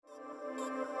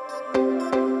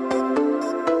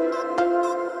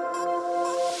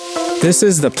This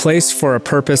is the Place for a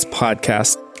Purpose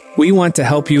podcast. We want to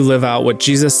help you live out what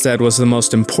Jesus said was the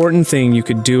most important thing you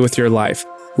could do with your life.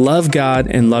 Love God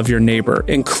and love your neighbor,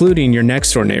 including your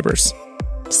next door neighbors.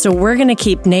 So we're going to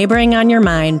keep neighboring on your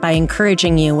mind by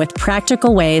encouraging you with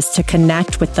practical ways to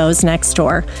connect with those next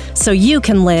door so you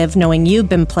can live knowing you've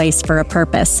been placed for a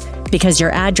purpose, because your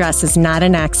address is not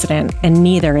an accident and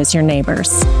neither is your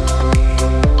neighbor's.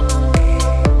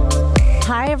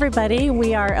 Hi, everybody.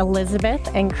 We are Elizabeth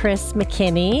and Chris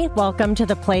McKinney. Welcome to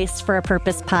the Place for a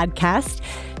Purpose podcast.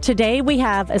 Today, we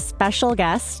have a special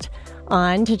guest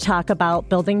on to talk about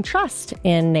building trust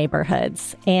in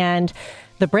neighborhoods and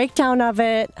the breakdown of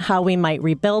it, how we might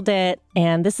rebuild it.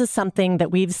 And this is something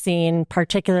that we've seen,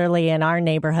 particularly in our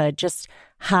neighborhood, just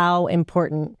how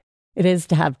important it is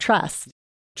to have trust.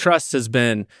 Trust has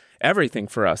been everything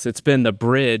for us. It's been the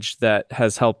bridge that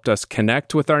has helped us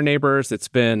connect with our neighbors. It's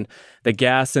been the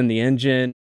gas in the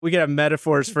engine. We could have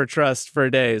metaphors for trust for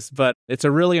days, but it's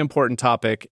a really important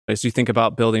topic as you think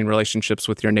about building relationships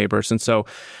with your neighbors. And so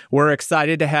we're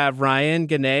excited to have Ryan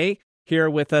Ganay here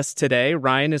with us today.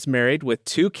 Ryan is married with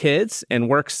 2 kids and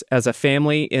works as a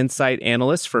family insight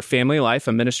analyst for Family Life,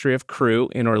 a ministry of Cru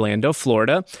in Orlando,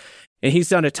 Florida. And he's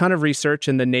done a ton of research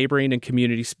in the neighboring and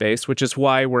community space, which is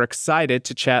why we're excited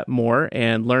to chat more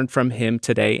and learn from him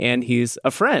today. And he's a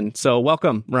friend. So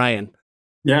welcome, Ryan.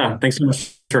 Yeah, thanks so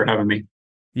much for having me.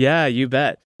 Yeah, you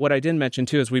bet. What I didn't mention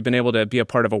too is we've been able to be a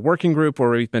part of a working group where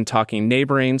we've been talking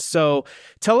neighboring. So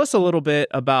tell us a little bit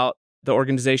about the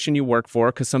organization you work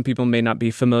for, because some people may not be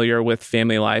familiar with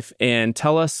Family Life, and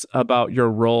tell us about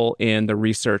your role in the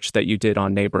research that you did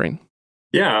on neighboring.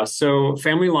 Yeah, so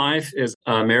Family Life is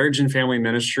a marriage and family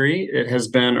ministry. It has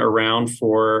been around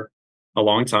for a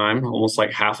long time, almost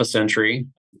like half a century.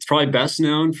 It's probably best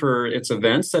known for its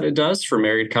events that it does for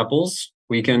married couples,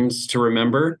 weekends to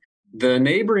remember. The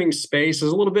neighboring space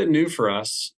is a little bit new for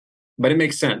us, but it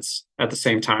makes sense at the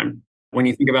same time. When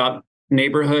you think about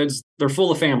neighborhoods, they're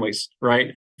full of families,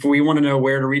 right? If we want to know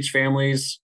where to reach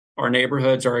families, our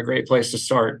neighborhoods are a great place to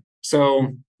start.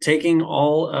 So taking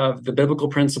all of the biblical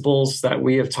principles that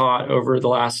we have taught over the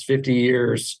last 50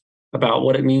 years about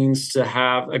what it means to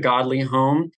have a godly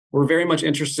home, we're very much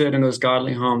interested in those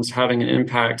godly homes having an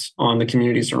impact on the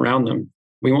communities around them.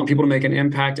 We want people to make an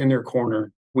impact in their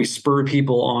corner. We spur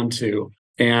people onto.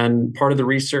 And part of the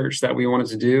research that we wanted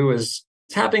to do is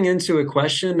tapping into a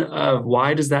question of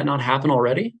why does that not happen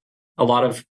already? A lot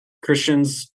of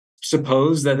Christians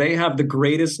suppose that they have the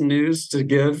greatest news to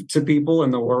give to people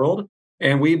in the world.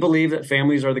 And we believe that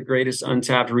families are the greatest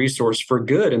untapped resource for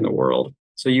good in the world.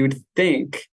 So you would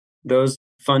think those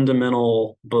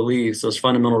fundamental beliefs, those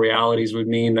fundamental realities would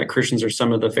mean that Christians are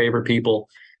some of the favorite people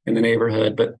in the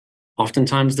neighborhood, but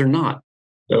oftentimes they're not.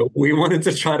 So we wanted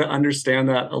to try to understand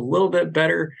that a little bit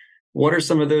better. What are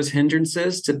some of those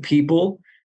hindrances to people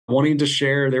wanting to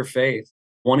share their faith,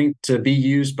 wanting to be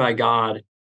used by God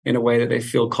in a way that they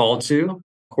feel called to,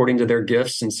 according to their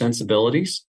gifts and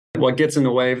sensibilities? What gets in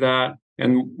the way of that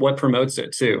and what promotes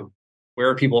it too? Where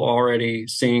are people already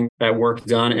seeing that work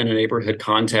done in a neighborhood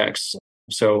context?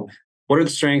 So what are the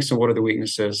strengths and what are the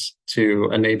weaknesses to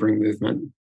a neighboring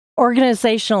movement?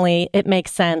 Organizationally, it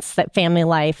makes sense that Family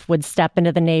Life would step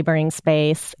into the neighboring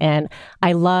space. And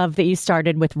I love that you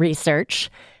started with research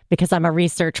because I'm a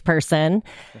research person.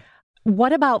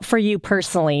 What about for you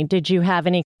personally? Did you have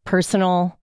any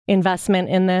personal investment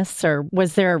in this, or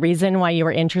was there a reason why you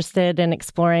were interested in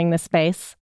exploring the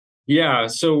space? Yeah,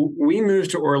 so we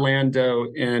moved to Orlando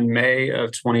in May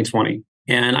of 2020.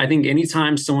 And I think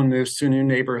anytime someone moves to a new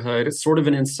neighborhood, it's sort of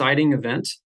an inciting event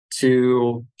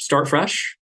to start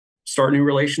fresh, start new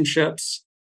relationships,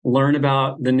 learn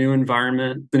about the new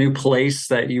environment, the new place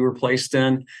that you were placed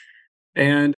in.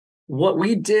 And what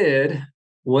we did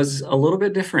was a little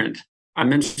bit different. I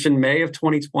mentioned May of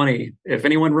 2020. If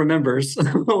anyone remembers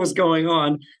what was going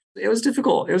on, it was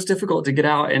difficult. It was difficult to get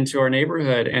out into our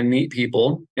neighborhood and meet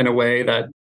people in a way that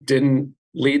didn't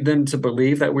lead them to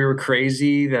believe that we were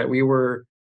crazy, that we were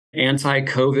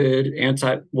anti-COVID,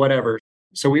 anti-whatever.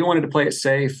 So we wanted to play it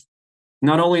safe,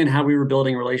 not only in how we were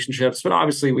building relationships, but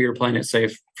obviously we were playing it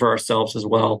safe for ourselves as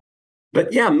well.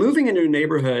 But yeah, moving into a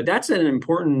neighborhood, that's an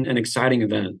important and exciting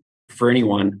event for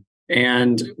anyone.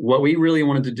 And what we really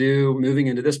wanted to do moving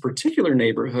into this particular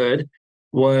neighborhood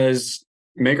was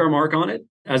make our mark on it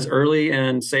as early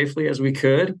and safely as we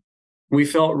could. We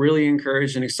felt really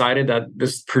encouraged and excited that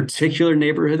this particular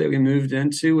neighborhood that we moved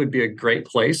into would be a great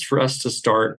place for us to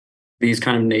start these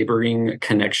kind of neighboring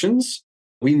connections.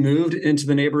 We moved into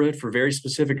the neighborhood for very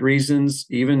specific reasons.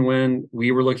 Even when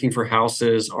we were looking for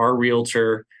houses, our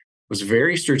realtor was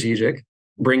very strategic.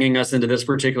 bringing us into this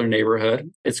particular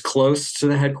neighborhood. It's close to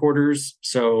the headquarters.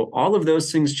 So all of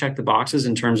those things check the boxes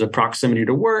in terms of proximity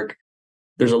to work.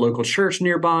 There's a local church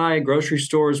nearby, grocery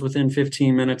stores within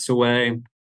 15 minutes away.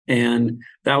 And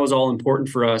that was all important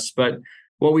for us. But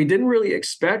what we didn't really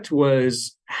expect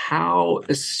was how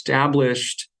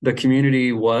established the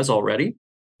community was already.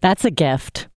 That's a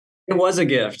gift. It was a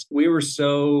gift. We were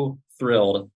so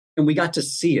thrilled, and we got to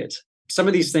see it. Some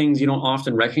of these things you don't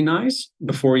often recognize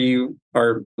before you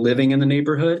are living in the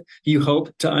neighborhood. You hope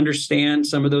to understand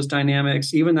some of those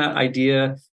dynamics. Even that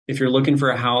idea, if you're looking for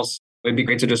a house, it'd be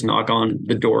great to just knock on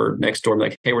the door next door and be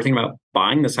like, hey, we're thinking about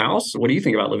buying this house. What do you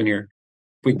think about living here?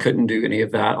 We couldn't do any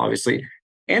of that, obviously.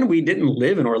 And we didn't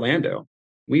live in Orlando.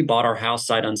 We bought our house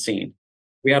sight unseen.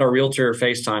 We had our realtor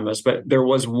FaceTime us, but there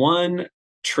was one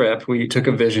trip. We took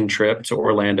a vision trip to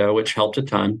Orlando, which helped a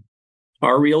ton.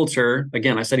 Our realtor,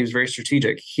 again, I said he was very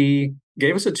strategic. He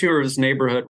gave us a tour of this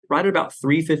neighborhood right at about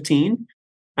 3:15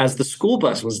 as the school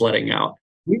bus was letting out.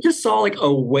 We just saw like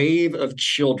a wave of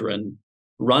children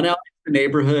run out in the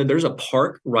neighborhood. There's a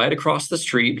park right across the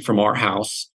street from our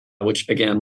house, which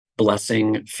again,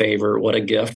 blessing, favor, what a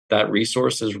gift. That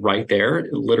resource is right there,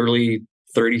 literally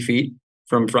 30 feet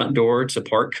from front door to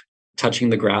park, touching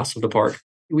the grass of the park.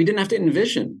 We didn't have to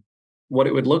envision what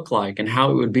it would look like and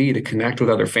how it would be to connect with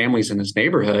other families in his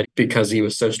neighborhood because he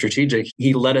was so strategic.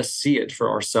 He let us see it for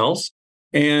ourselves.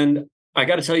 And I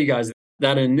got to tell you guys,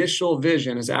 that initial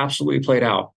vision has absolutely played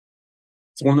out.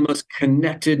 It's one of the most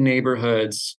connected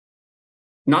neighborhoods,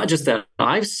 not just that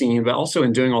I've seen, but also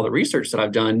in doing all the research that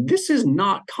I've done. This is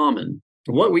not common.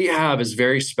 What we have is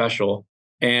very special.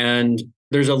 And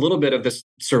there's a little bit of this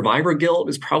survivor guilt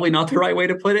is probably not the right way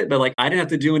to put it, but like I didn't have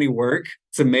to do any work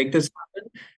to make this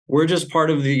happen. We're just part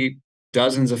of the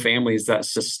dozens of families that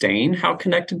sustain how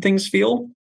connected things feel.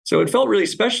 So it felt really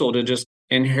special to just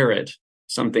inherit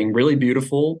something really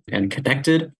beautiful and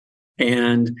connected.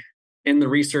 And in the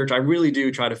research, I really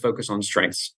do try to focus on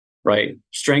strengths, right?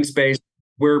 Strengths-based.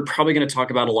 We're probably going to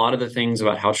talk about a lot of the things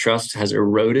about how trust has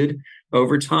eroded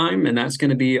over time, and that's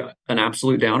going to be an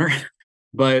absolute downer.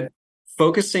 But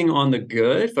focusing on the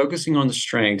good, focusing on the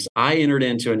strengths, I entered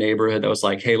into a neighborhood that was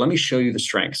like, hey, let me show you the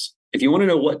strengths. If you want to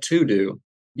know what to do,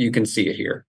 you can see it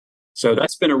here. So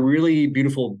that's been a really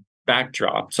beautiful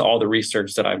backdrop to all the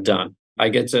research that I've done. I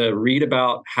get to read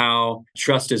about how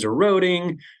trust is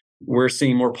eroding. We're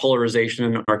seeing more polarization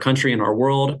in our country and our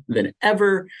world than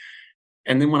ever.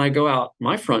 And then when I go out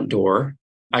my front door,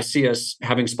 I see us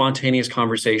having spontaneous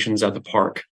conversations at the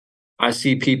park. I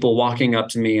see people walking up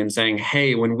to me and saying,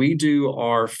 hey, when we do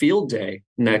our field day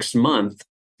next month,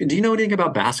 do you know anything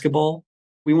about basketball?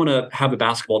 We want to have a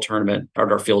basketball tournament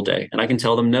at our field day. And I can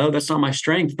tell them, no, that's not my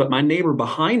strength. But my neighbor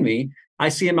behind me, I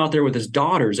see him out there with his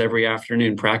daughters every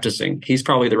afternoon practicing. He's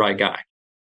probably the right guy.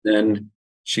 Then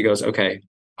she goes, okay,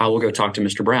 I will go talk to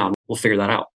Mr. Brown. We'll figure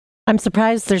that out. I'm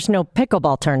surprised there's no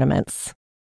pickleball tournaments.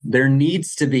 There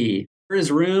needs to be. For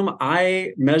his room,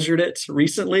 I measured it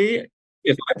recently.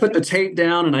 If I put the tape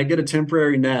down and I get a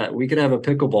temporary net, we could have a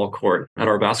pickleball court at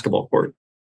our basketball court.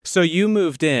 So you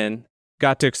moved in,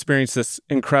 got to experience this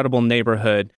incredible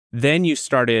neighborhood. Then you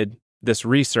started this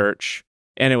research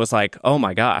and it was like, oh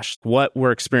my gosh, what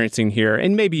we're experiencing here.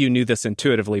 And maybe you knew this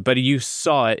intuitively, but you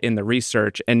saw it in the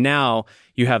research. And now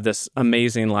you have this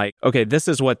amazing, like, okay, this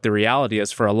is what the reality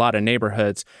is for a lot of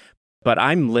neighborhoods. But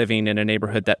I'm living in a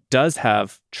neighborhood that does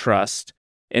have trust.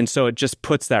 And so it just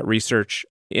puts that research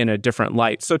in a different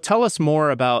light. So tell us more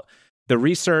about the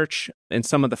research and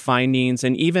some of the findings,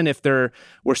 and even if there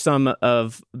were some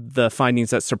of the findings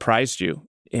that surprised you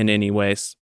in any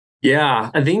ways. Yeah,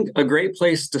 I think a great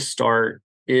place to start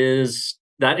is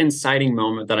that inciting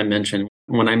moment that I mentioned.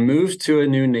 When I moved to a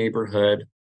new neighborhood,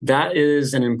 that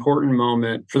is an important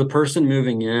moment for the person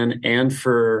moving in and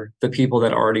for the people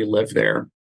that already live there.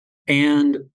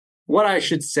 And what I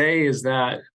should say is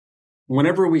that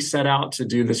whenever we set out to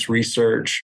do this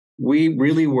research, we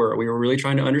were really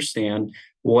trying to understand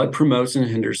what promotes and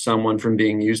hinders someone from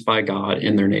being used by God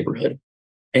in their neighborhood.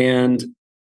 And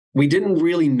we didn't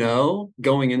really know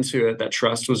going into it that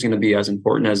trust was going to be as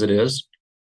important as it is.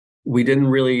 We didn't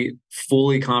really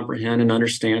fully comprehend and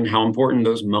understand how important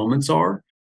those moments are,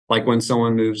 like when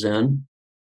someone moves in.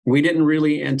 We didn't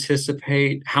really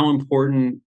anticipate how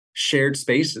important shared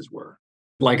spaces were,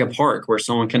 like a park where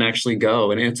someone can actually go.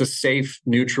 And it's a safe,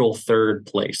 neutral third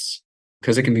place,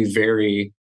 because it can be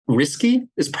very risky,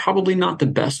 is probably not the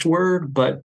best word,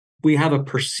 but we have a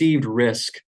perceived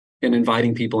risk in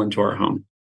inviting people into our home.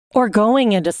 Or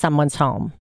going into someone's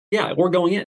home. Yeah, or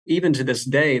going in. Even to this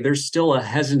day, there's still a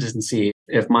hesitancy.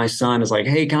 If my son is like,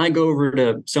 hey, can I go over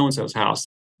to so-and-so's house?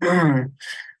 I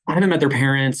I haven't met their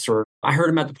parents, or I heard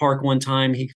him at the park one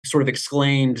time. He sort of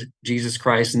exclaimed Jesus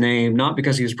Christ's name, not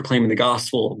because he was proclaiming the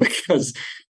gospel, because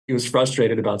he was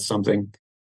frustrated about something.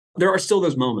 There are still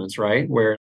those moments, right?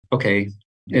 Where, okay,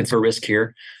 it's a risk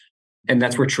here. And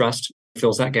that's where trust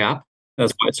fills that gap.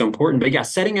 That's why it's so important. But yeah,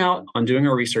 setting out on doing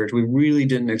our research, we really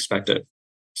didn't expect it.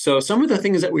 So some of the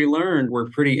things that we learned were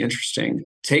pretty interesting.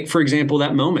 Take, for example,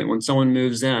 that moment when someone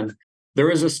moves in. There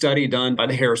was a study done by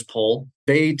the Harris Poll.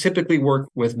 They typically work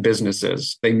with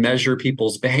businesses. They measure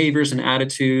people's behaviors and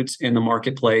attitudes in the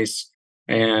marketplace,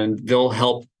 and they'll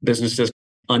help businesses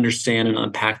understand and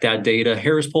unpack that data.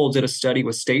 Harris Poll did a study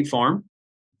with State Farm,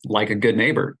 like a good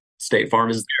neighbor. State Farm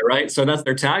is there, right? So that's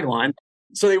their tagline.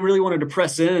 So they really wanted to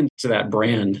press into that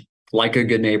brand, like a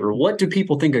good neighbor. What do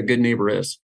people think a good neighbor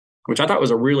is? Which I thought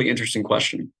was a really interesting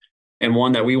question, and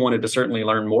one that we wanted to certainly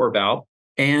learn more about.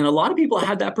 And a lot of people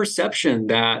had that perception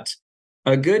that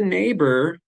a good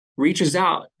neighbor reaches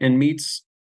out and meets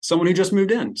someone who just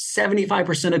moved in.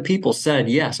 75% of people said,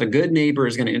 yes, a good neighbor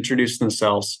is going to introduce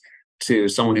themselves to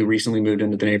someone who recently moved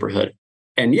into the neighborhood.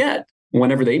 And yet,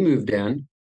 whenever they moved in,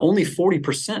 only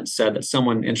 40% said that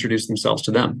someone introduced themselves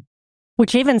to them.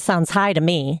 Which even sounds high to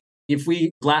me. If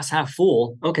we glass half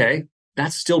full, okay,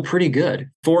 that's still pretty good.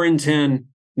 4 in 10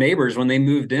 neighbors, when they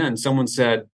moved in, someone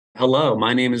said, hello,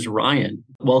 my name is Ryan.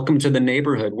 Welcome to the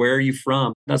neighborhood. Where are you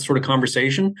from? That sort of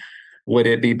conversation. Would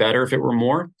it be better if it were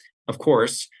more? Of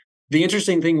course. The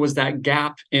interesting thing was that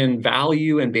gap in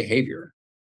value and behavior,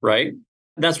 right?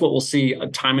 That's what we'll see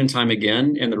time and time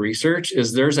again in the research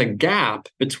is there's a gap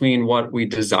between what we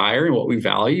desire and what we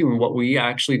value and what we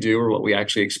actually do or what we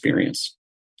actually experience.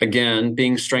 Again,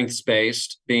 being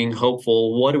strengths-based, being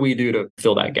hopeful, what do we do to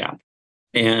fill that gap?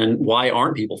 And why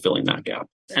aren't people filling that gap?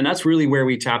 And that's really where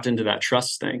we tapped into that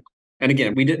trust thing. And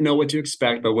again, we didn't know what to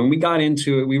expect, but when we got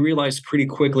into it, we realized pretty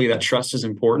quickly that trust is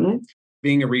important.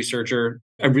 Being a researcher,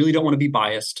 I really don't want to be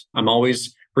biased. I'm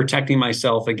always protecting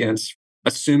myself against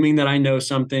assuming that I know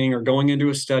something or going into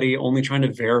a study only trying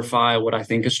to verify what I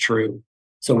think is true.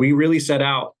 So we really set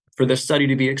out for this study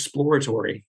to be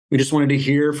exploratory. We just wanted to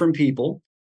hear from people.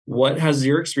 What has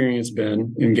your experience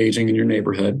been engaging in your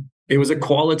neighborhood? It was a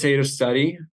qualitative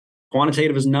study.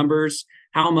 Quantitative is numbers.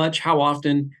 How much, how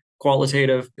often?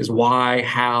 Qualitative is why,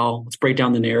 how. Let's break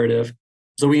down the narrative.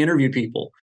 So we interviewed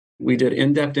people. We did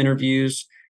in-depth interviews.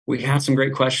 We had some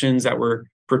great questions that were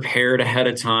prepared ahead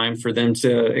of time for them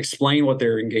to explain what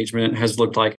their engagement has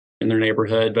looked like in their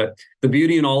neighborhood. But the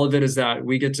beauty in all of it is that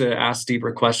we get to ask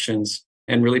deeper questions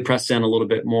and really press in a little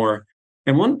bit more.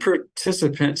 And one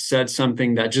participant said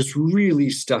something that just really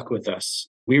stuck with us.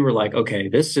 We were like, okay,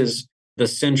 this is the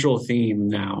central theme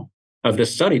now of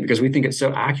this study because we think it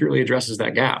so accurately addresses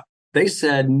that gap. They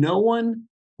said no one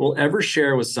will ever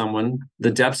share with someone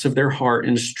the depths of their heart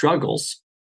and struggles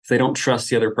if they don't trust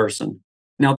the other person.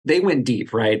 Now, they went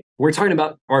deep, right? We're talking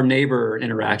about our neighbor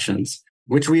interactions,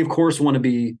 which we, of course, want to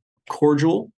be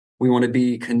cordial. We want to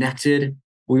be connected.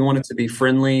 We want it to be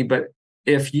friendly. But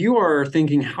if you are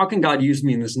thinking, how can God use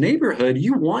me in this neighborhood?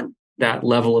 You want that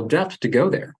level of depth to go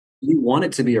there. You want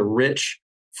it to be a rich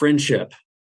friendship.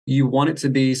 You want it to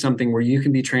be something where you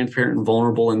can be transparent and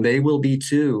vulnerable, and they will be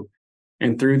too.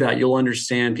 And through that, you'll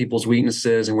understand people's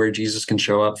weaknesses and where Jesus can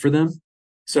show up for them.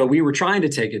 So we were trying to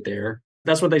take it there.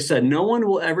 That's what they said. No one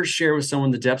will ever share with someone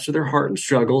the depths of their heart and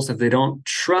struggles if they don't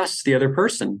trust the other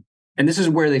person. And this is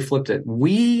where they flipped it.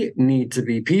 We need to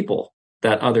be people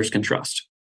that others can trust.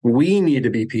 We need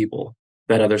to be people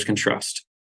that others can trust.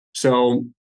 So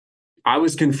I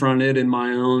was confronted in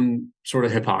my own sort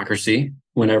of hypocrisy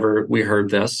whenever we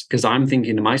heard this, because I'm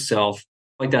thinking to myself,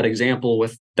 like that example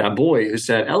with that boy who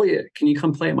said, Elliot, can you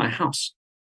come play at my house?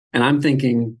 And I'm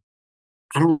thinking,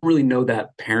 I don't really know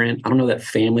that parent. I don't know that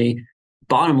family.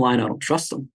 Bottom line, I don't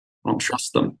trust them. I don't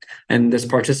trust them. And this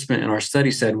participant in our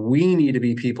study said, we need to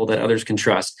be people that others can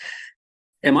trust.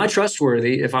 Am I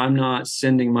trustworthy if I'm not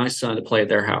sending my son to play at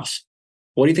their house?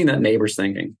 What do you think that neighbor's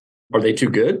thinking? Are they too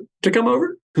good to come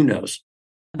over? Who knows?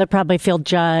 They probably feel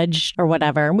judged or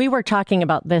whatever. And we were talking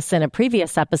about this in a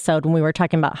previous episode when we were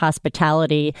talking about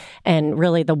hospitality and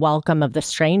really the welcome of the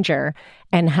stranger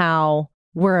and how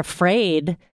we're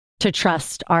afraid to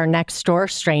trust our next door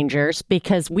strangers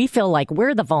because we feel like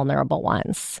we're the vulnerable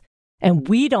ones and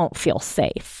we don't feel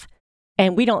safe.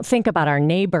 And we don't think about our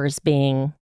neighbors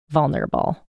being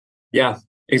vulnerable. Yeah,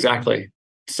 exactly.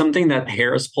 Something that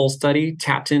Harris Poll study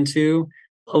tapped into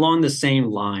along the same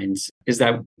lines is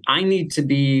that I need to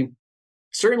be,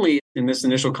 certainly in this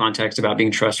initial context about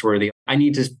being trustworthy, I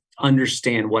need to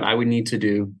understand what I would need to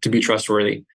do to be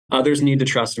trustworthy. Others need to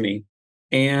trust me.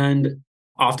 And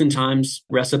oftentimes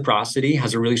reciprocity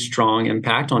has a really strong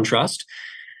impact on trust.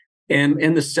 And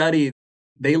in the study,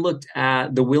 they looked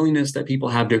at the willingness that people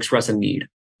have to express a need.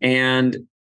 And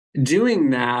doing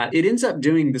that, it ends up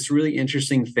doing this really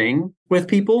interesting thing with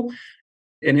people.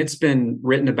 And it's been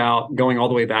written about going all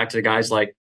the way back to guys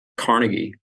like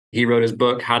Carnegie. He wrote his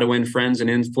book, How to Win Friends and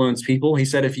Influence People. He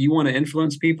said, if you want to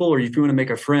influence people or if you want to make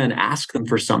a friend, ask them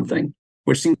for something,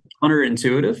 which seems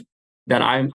counterintuitive that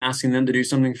I'm asking them to do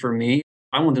something for me.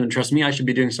 I want them to trust me. I should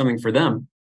be doing something for them.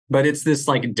 But it's this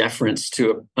like deference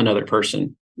to another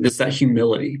person. It's that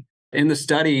humility. In the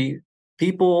study,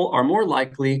 people are more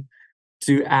likely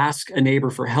to ask a neighbor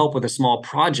for help with a small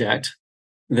project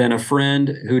than a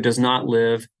friend who does not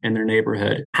live in their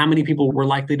neighborhood. How many people were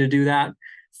likely to do that?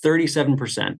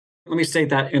 37%. Let me state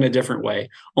that in a different way.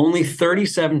 Only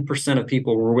 37% of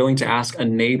people were willing to ask a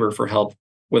neighbor for help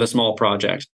with a small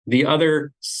project. The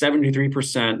other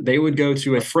 73%, they would go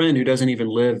to a friend who doesn't even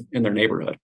live in their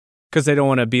neighborhood. Because they don't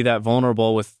want to be that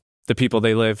vulnerable with the people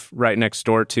they live right next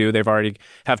door to. They've already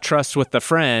have trust with the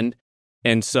friend.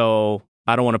 And so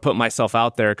I don't want to put myself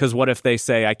out there because what if they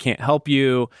say, I can't help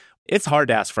you? It's hard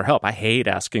to ask for help. I hate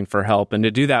asking for help. And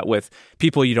to do that with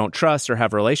people you don't trust or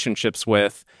have relationships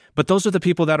with, but those are the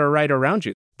people that are right around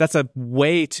you. That's a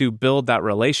way to build that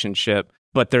relationship,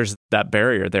 but there's that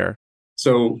barrier there.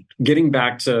 So getting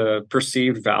back to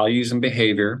perceived values and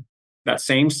behavior, that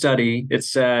same study, it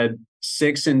said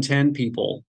 6 in 10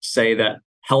 people say that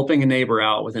helping a neighbor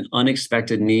out with an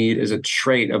unexpected need is a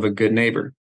trait of a good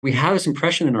neighbor. We have this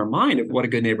impression in our mind of what a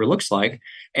good neighbor looks like,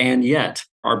 and yet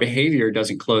our behavior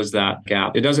doesn't close that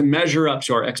gap. It doesn't measure up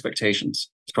to our expectations.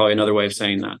 It's probably another way of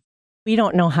saying that. We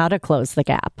don't know how to close the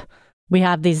gap. We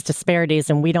have these disparities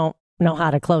and we don't know how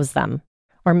to close them.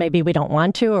 Or maybe we don't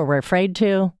want to, or we're afraid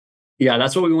to. Yeah,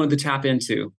 that's what we wanted to tap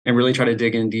into and really try to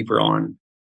dig in deeper on.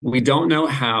 We don't know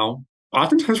how.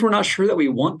 Oftentimes, we're not sure that we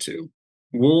want to.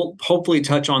 We'll hopefully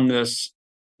touch on this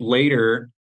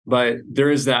later, but there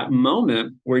is that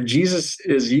moment where Jesus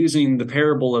is using the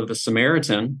parable of the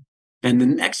Samaritan. And the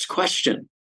next question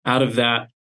out of that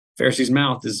Pharisee's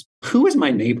mouth is, who is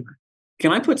my neighbor?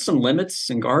 Can I put some limits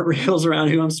and guardrails around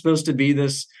who I'm supposed to be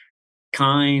this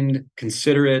kind,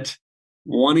 considerate,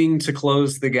 wanting to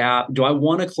close the gap? Do I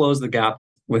want to close the gap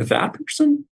with that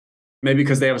person? Maybe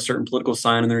because they have a certain political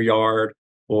sign in their yard,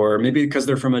 or maybe because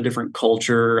they're from a different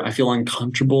culture. I feel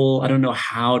uncomfortable. I don't know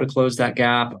how to close that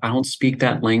gap. I don't speak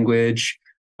that language.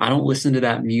 I don't listen to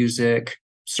that music.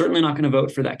 Certainly not going to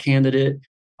vote for that candidate.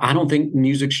 I don't think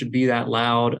music should be that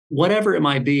loud, whatever it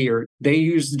might be, or they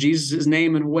use Jesus'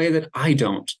 name in a way that I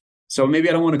don't. So maybe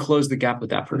I don't want to close the gap with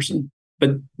that person.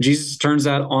 But Jesus turns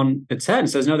that on its head and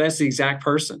says, no, that's the exact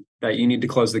person that you need to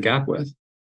close the gap with.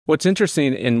 What's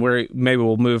interesting, and where maybe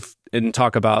we'll move and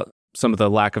talk about some of the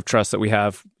lack of trust that we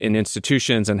have in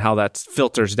institutions and how that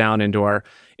filters down into our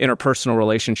interpersonal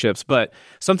relationships. But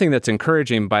something that's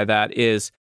encouraging by that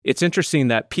is it's interesting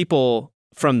that people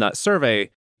from that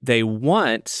survey, they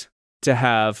want to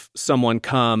have someone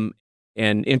come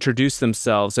and introduce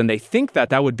themselves, and they think that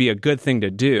that would be a good thing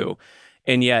to do,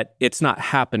 and yet it's not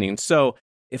happening. So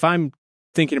if I'm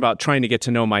thinking about trying to get to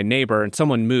know my neighbor and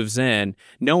someone moves in,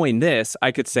 knowing this,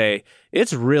 I could say,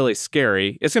 it's really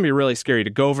scary. It's going to be really scary to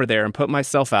go over there and put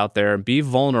myself out there and be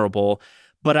vulnerable.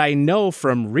 But I know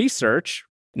from research,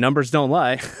 numbers don't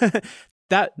lie,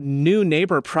 that new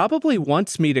neighbor probably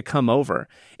wants me to come over.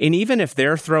 And even if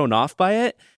they're thrown off by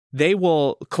it, they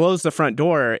will close the front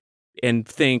door and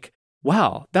think,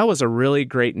 wow, that was a really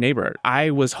great neighbor.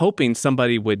 I was hoping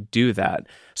somebody would do that.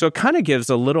 So it kind of gives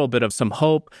a little bit of some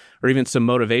hope or even some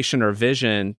motivation or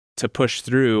vision to push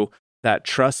through that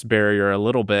trust barrier a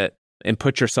little bit and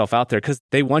put yourself out there because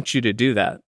they want you to do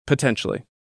that, potentially.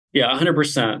 Yeah,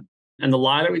 100%. And the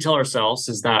lie that we tell ourselves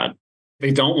is that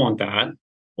they don't want that,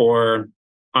 or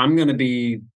I'm going to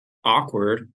be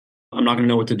awkward. I'm not going to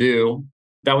know what to do.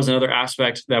 That was another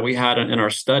aspect that we had in our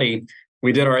study.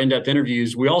 We did our in-depth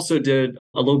interviews. We also did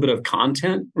a little bit of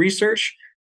content research.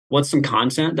 What's some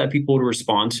content that people would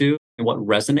respond to and what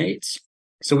resonates?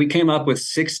 So we came up with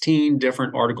 16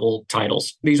 different article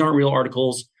titles. These aren't real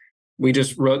articles. We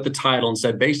just wrote the title and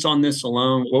said, based on this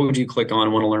alone, what would you click on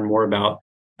and want to learn more about?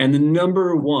 And the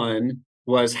number one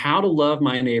was how to love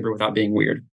my neighbor without being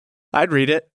weird. I'd read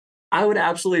it. I would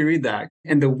absolutely read that.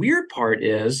 And the weird part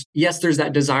is, yes, there's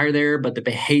that desire there, but the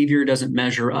behavior doesn't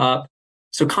measure up.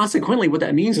 So consequently, what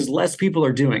that means is less people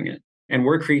are doing it. And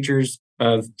we're creatures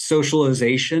of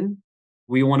socialization.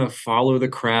 We want to follow the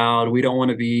crowd. We don't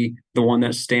want to be the one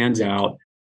that stands out.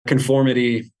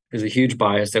 Conformity is a huge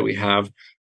bias that we have.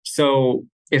 So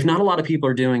if not a lot of people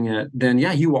are doing it, then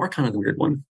yeah, you are kind of the weird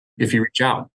one if you reach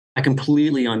out. I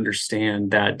completely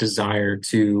understand that desire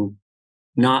to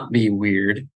not be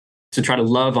weird. to try to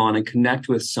love on and connect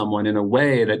with someone in a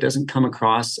way that doesn't come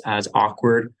across as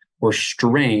awkward or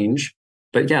strange.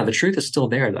 But yeah, the truth is still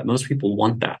there that most people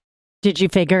want that. Did you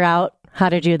figure out how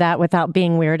to do that without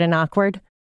being weird and awkward?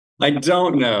 I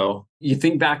don't know. You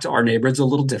think back to our neighborhood's a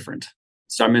little different.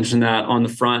 So I mentioned that on the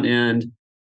front end.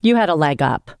 You had a leg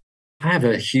up. I have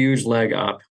a huge leg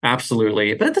up.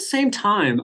 Absolutely. But at the same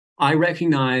time, I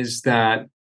recognize that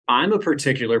I'm a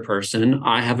particular person.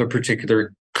 I have a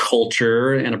particular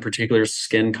culture and a particular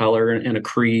skin color and a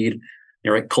creed,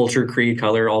 right? Culture, creed,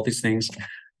 color, all these things,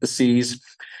 the C's.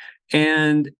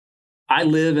 And I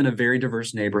live in a very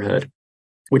diverse neighborhood,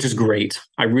 which is great.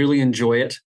 I really enjoy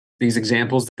it. These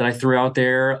examples that I threw out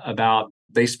there about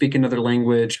they speak another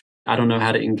language, I don't know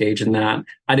how to engage in that.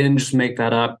 I didn't just make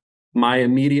that up. My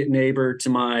immediate neighbor to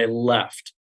my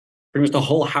left, pretty much the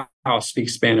whole house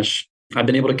speaks Spanish. I've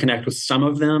been able to connect with some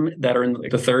of them that are in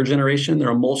the third generation. They're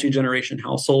a multi-generation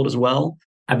household as well.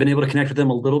 I've been able to connect with them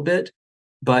a little bit,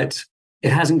 but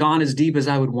it hasn't gone as deep as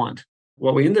I would want.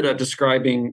 What we ended up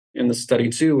describing in the study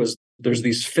too was there's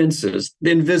these fences,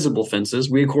 the invisible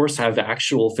fences. We, of course, have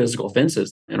actual physical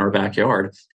fences in our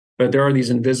backyard, but there are these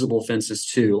invisible fences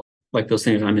too, like those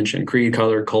things I mentioned, creed,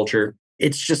 color, culture.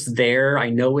 It's just there. I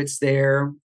know it's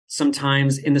there.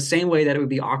 Sometimes in the same way that it would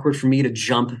be awkward for me to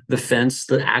jump the fence,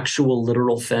 the actual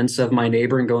literal fence of my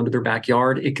neighbor and go into their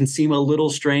backyard, it can seem a little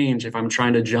strange if I'm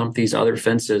trying to jump these other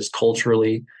fences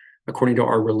culturally, according to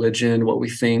our religion, what we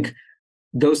think.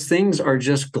 Those things are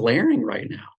just glaring right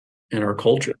now in our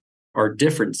culture, our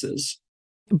differences.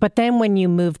 But then when you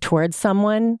move towards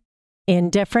someone in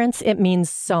difference, it means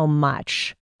so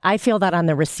much. I feel that on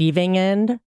the receiving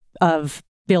end of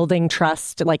building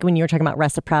trust, like when you were talking about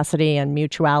reciprocity and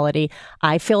mutuality,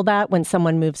 I feel that when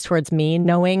someone moves towards me,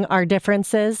 knowing our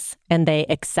differences and they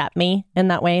accept me in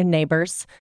that way, neighbors.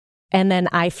 And then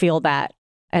I feel that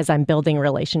as I'm building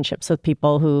relationships with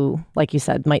people who, like you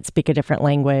said, might speak a different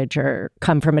language or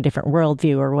come from a different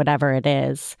worldview or whatever it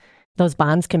is, those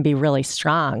bonds can be really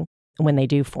strong when they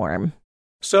do form.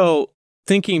 So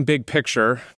thinking big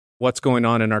picture, what's going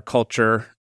on in our culture,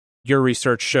 your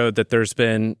research showed that there's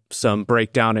been some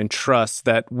breakdown in trust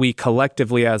that we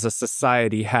collectively as a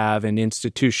society have in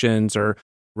institutions or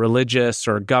religious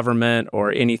or government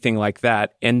or anything like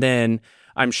that. And then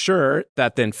I'm sure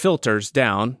that then filters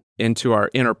down into our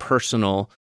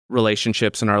interpersonal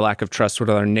relationships and our lack of trust with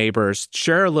our neighbors.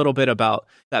 Share a little bit about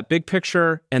that big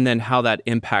picture and then how that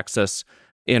impacts us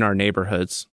in our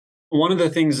neighborhoods. One of the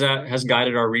things that has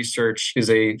guided our research is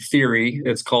a theory.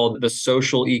 It's called the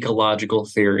social ecological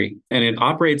theory. And it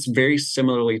operates very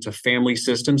similarly to family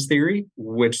systems theory,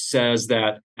 which says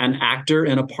that an actor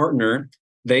and a partner,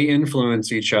 they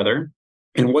influence each other.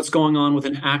 And what's going on with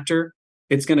an actor,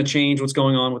 it's going to change what's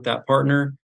going on with that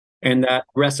partner. And that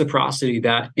reciprocity,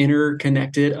 that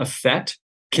interconnected effect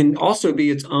can also be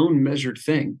its own measured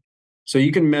thing. So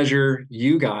you can measure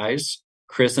you guys,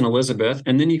 Chris and Elizabeth,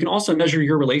 and then you can also measure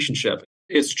your relationship.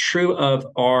 It's true of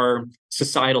our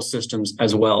societal systems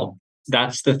as well.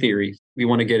 That's the theory. We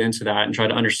want to get into that and try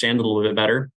to understand it a little bit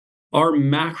better. Our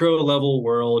macro level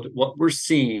world, what we're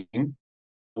seeing,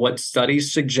 what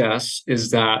studies suggest is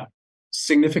that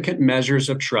significant measures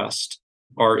of trust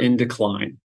are in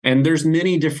decline. And there's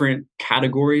many different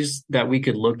categories that we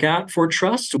could look at for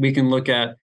trust. We can look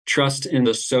at trust in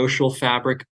the social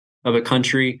fabric of a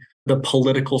country, the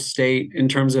political state in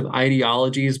terms of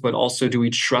ideologies, but also do we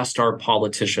trust our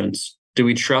politicians? Do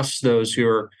we trust those who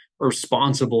are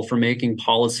responsible for making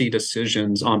policy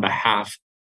decisions on behalf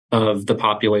of the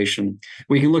population?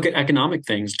 We can look at economic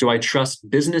things. Do I trust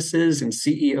businesses and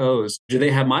CEOs? Do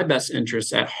they have my best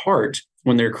interests at heart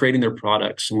when they're creating their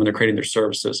products and when they're creating their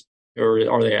services? Or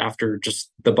are they after just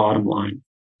the bottom line?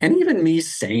 And even me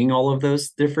saying all of those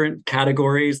different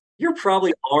categories, you're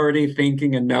probably already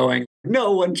thinking and knowing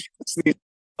no one trusts these.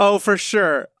 Oh, for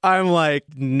sure. I'm like,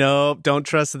 nope, don't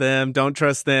trust them. Don't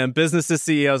trust them. Businesses,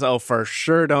 CEOs, oh, for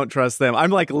sure, don't trust them.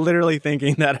 I'm like literally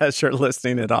thinking that as you're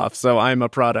listing it off. So I'm a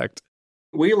product.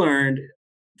 We learned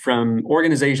from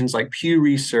organizations like Pew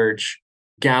Research,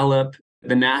 Gallup,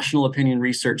 the National Opinion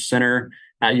Research Center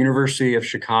at University of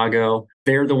Chicago.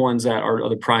 They're the ones that are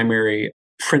the primary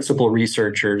principal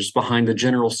researchers behind the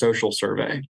General Social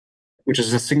Survey, which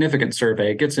is a significant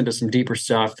survey. It gets into some deeper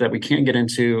stuff that we can't get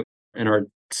into in our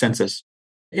census.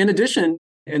 In addition,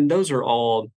 and those are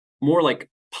all more like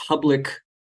public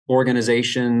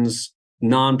organizations,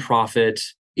 nonprofit,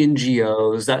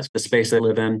 NGOs, that's the space they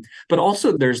live in. But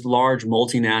also there's large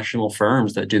multinational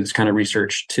firms that do this kind of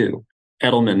research too.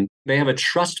 Edelman, they have a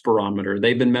trust barometer.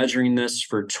 They've been measuring this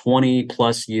for 20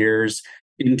 plus years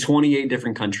in 28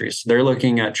 different countries. They're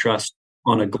looking at trust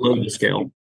on a global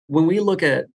scale. When we look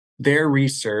at their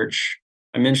research,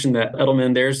 I mentioned that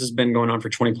Edelman, theirs has been going on for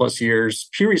 20 plus years.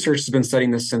 Pew Research has been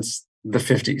studying this since the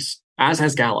 50s, as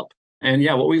has Gallup. And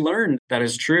yeah, what we learned that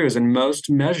is true is in most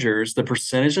measures, the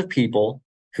percentage of people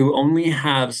who only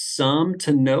have some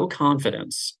to no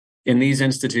confidence in these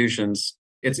institutions,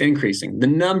 it's increasing. The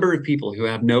number of people who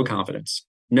have no confidence,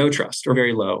 no trust, or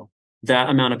very low, that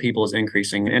amount of people is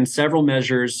increasing. And several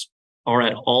measures are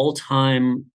at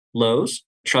all-time lows,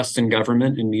 trust in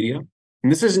government and media.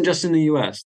 And this isn't just in the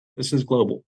US, this is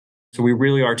global. So we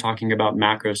really are talking about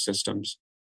macro systems.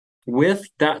 With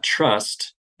that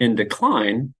trust in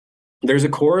decline, there's a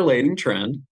correlating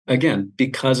trend. Again,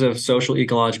 because of social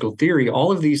ecological theory,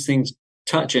 all of these things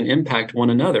touch and impact one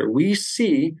another. We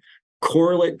see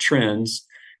correlate trends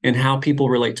in how people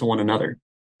relate to one another.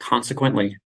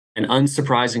 Consequently, and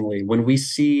unsurprisingly, when we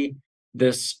see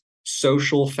this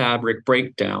social fabric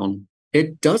breakdown,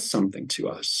 it does something to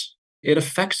us. It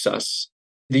affects us.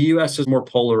 The US is more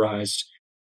polarized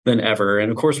than ever.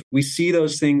 And of course, we see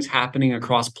those things happening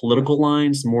across political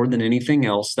lines more than anything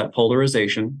else, that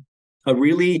polarization. A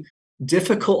really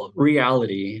difficult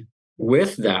reality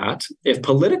with that, if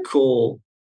political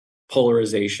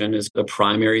polarization is the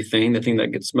primary thing, the thing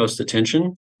that gets most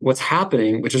attention, what's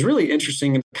happening, which is really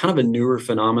interesting and kind of a newer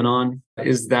phenomenon,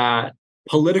 is that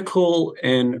political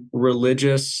and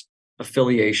religious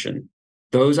affiliation,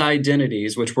 those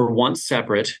identities, which were once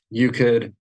separate, you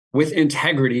could, with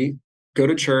integrity, go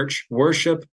to church,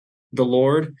 worship the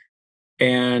Lord,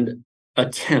 and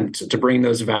attempt to bring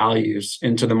those values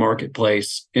into the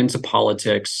marketplace, into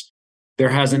politics. There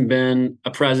hasn't been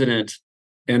a president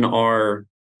in our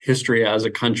history as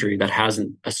a country that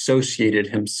hasn't associated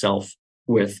himself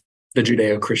with the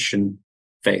Judeo-Christian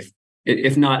faith.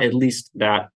 If not, at least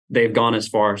that they've gone as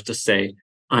far as to say,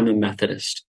 I'm a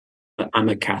Methodist, I'm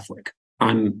a Catholic,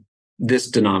 I'm this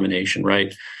denomination,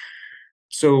 right?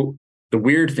 So the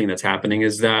weird thing that's happening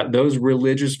is that those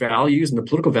religious values and the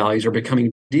political values are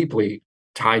becoming deeply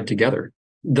tied together.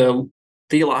 The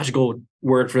theological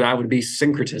word for that would be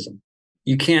syncretism.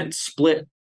 You can't split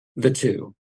the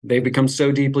two. They become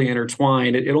so deeply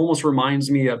intertwined. It almost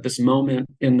reminds me of this moment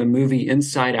in the movie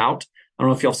Inside Out. I don't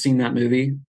know if y'all seen that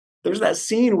movie. There's that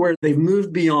scene where they've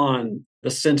moved beyond the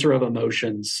center of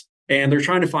emotions and they're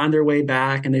trying to find their way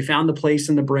back. And they found the place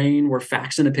in the brain where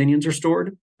facts and opinions are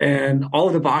stored. And all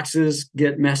of the boxes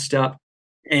get messed up.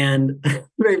 And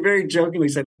they very jokingly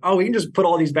said, oh, we can just put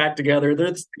all these back together.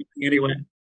 They're the same thing anyway.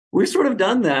 We've sort of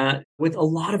done that with a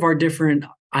lot of our different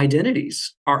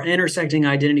identities. Our intersecting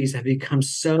identities have become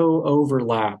so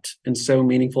overlapped and so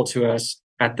meaningful to us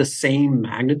at the same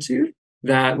magnitude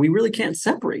that we really can't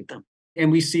separate them.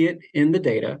 And we see it in the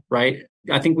data, right?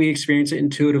 I think we experience it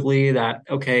intuitively that,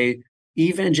 okay,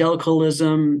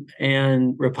 evangelicalism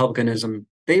and republicanism,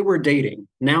 they were dating.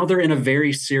 Now they're in a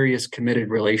very serious, committed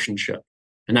relationship.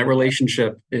 And that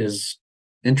relationship is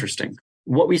interesting.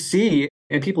 What we see,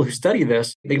 and people who study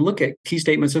this, they look at key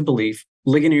statements of belief.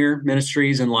 Ligonier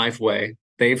Ministries and Lifeway,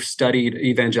 they've studied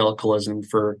evangelicalism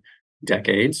for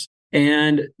decades,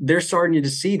 and they're starting to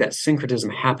see that syncretism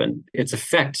happen. Its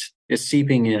effect is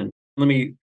seeping in. Let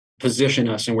me position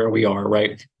us in where we are,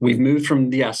 right? We've moved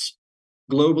from, yes,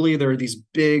 globally, there are these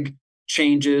big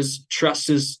changes. Trust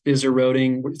is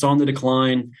eroding. It's on the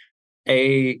decline.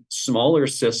 A smaller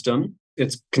system,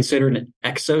 it's considered an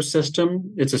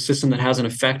exosystem. It's a system that has an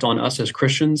effect on us as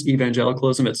Christians.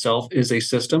 Evangelicalism itself is a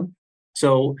system.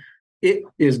 So it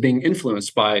is being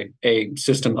influenced by a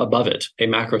system above it, a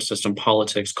macro system,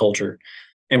 politics, culture.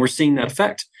 And we're seeing that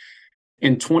effect.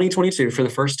 In 2022, for the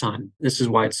first time, this is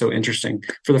why it's so interesting,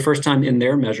 for the first time in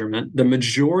their measurement, the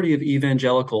majority of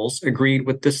evangelicals agreed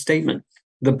with this statement.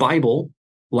 The Bible,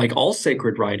 like all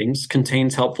sacred writings,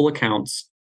 contains helpful accounts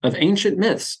of ancient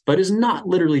myths, but is not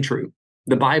literally true.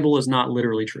 The Bible is not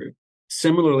literally true.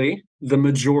 Similarly, the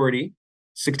majority,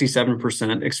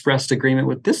 67%, expressed agreement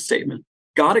with this statement.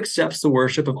 God accepts the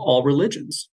worship of all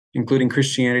religions, including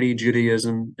Christianity,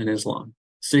 Judaism, and Islam.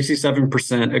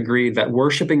 67% agreed that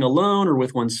worshiping alone or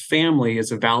with one's family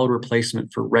is a valid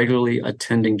replacement for regularly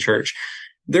attending church.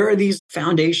 There are these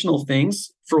foundational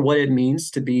things for what it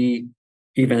means to be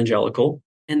evangelical,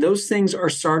 and those things are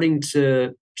starting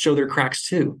to show their cracks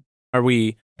too. Are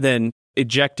we then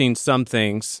ejecting some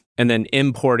things and then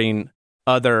importing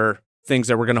other things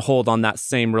that we're going to hold on that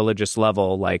same religious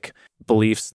level, like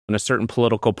beliefs in a certain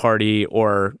political party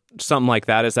or something like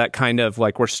that? Is that kind of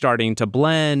like we're starting to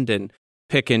blend and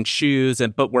pick and choose,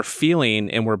 but we're feeling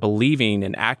and we're believing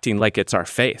and acting like it's our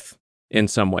faith in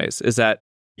some ways? Is that?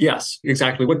 Yes,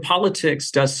 exactly. What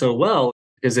politics does so well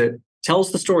is it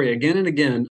tells the story again and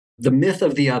again, the myth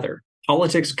of the other.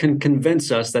 Politics can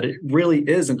convince us that it really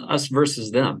is an us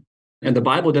versus them. And the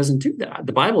Bible doesn't do that.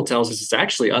 The Bible tells us it's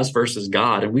actually us versus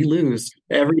God, and we lose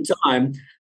every time.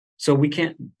 So we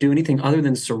can't do anything other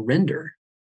than surrender.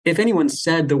 If anyone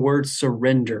said the word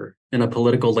surrender in a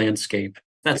political landscape,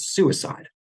 that's suicide.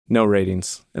 No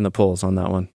ratings in the polls on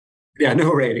that one. Yeah,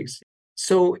 no ratings.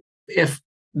 So if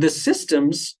the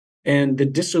systems and the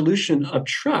dissolution of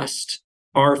trust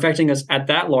are affecting us at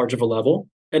that large of a level,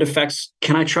 it affects,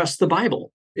 can I trust the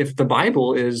Bible? If the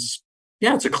Bible is,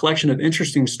 it's a collection of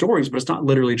interesting stories, but it's not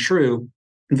literally true,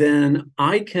 then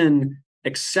I can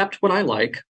accept what I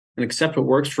like and accept what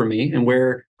works for me. And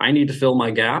where I need to fill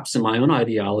my gaps in my own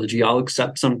ideology, I'll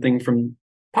accept something from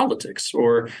politics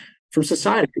or from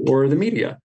society or the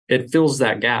media. It fills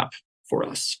that gap for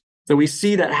us. So we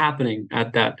see that happening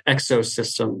at that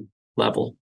exosystem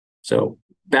level. So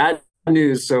bad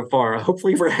news so far.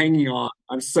 Hopefully we're hanging on.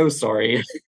 I'm so sorry.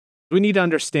 We need to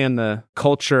understand the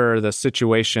culture, the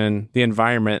situation, the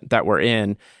environment that we're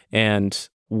in, and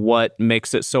what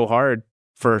makes it so hard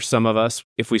for some of us.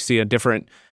 If we see a different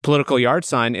political yard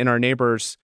sign in our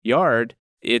neighbor's yard,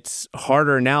 it's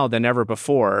harder now than ever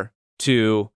before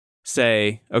to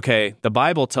say, okay, the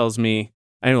Bible tells me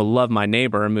I need to love my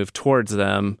neighbor and move towards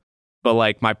them, but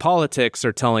like my politics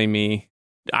are telling me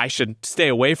I should stay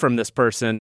away from this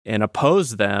person and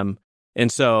oppose them.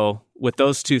 And so with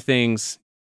those two things,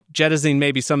 jettisoning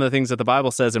maybe some of the things that the Bible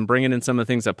says and bringing in some of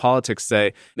the things that politics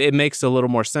say, it makes a little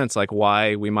more sense, like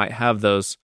why we might have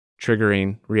those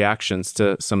triggering reactions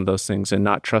to some of those things and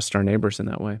not trust our neighbors in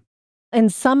that way.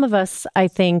 And some of us, I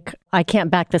think, I can't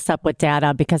back this up with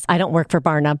data because I don't work for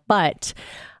Barna, but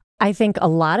I think a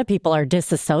lot of people are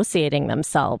disassociating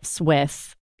themselves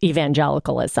with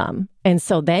evangelicalism. And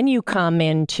so then you come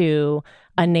into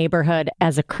a neighborhood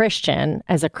as a Christian,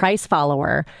 as a Christ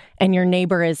follower, and your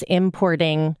neighbor is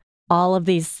importing all of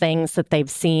these things that they've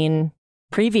seen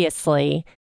previously.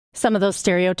 Some of those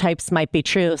stereotypes might be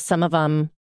true. Some of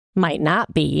them might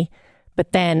not be.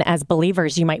 But then as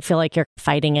believers, you might feel like you're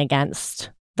fighting against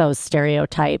those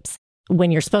stereotypes.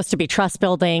 When you're supposed to be trust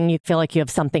building, you feel like you have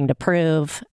something to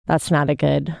prove. That's not a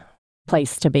good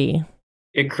place to be.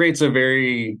 It creates a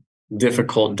very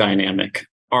difficult dynamic.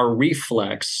 Our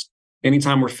reflex,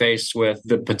 anytime we're faced with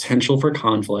the potential for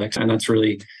conflict, and that's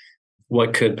really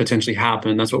what could potentially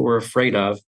happen, that's what we're afraid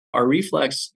of. Our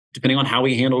reflex, depending on how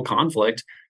we handle conflict,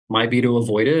 might be to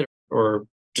avoid it or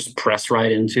just press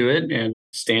right into it and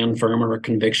stand firm on our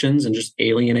convictions and just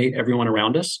alienate everyone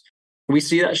around us. We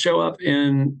see that show up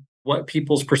in what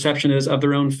people's perception is of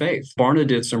their own faith. Barna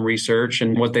did some research,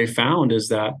 and what they found is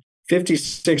that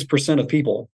 56% of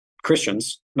people,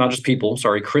 Christians, not just people,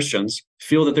 Christians,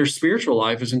 feel that their spiritual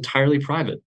life is entirely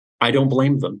private. I don't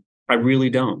blame them. I really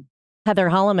don't. Heather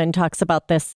Holleman talks about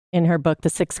this in her book, The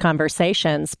Six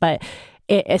Conversations, but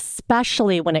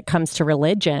especially when it comes to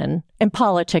religion and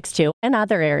politics too, and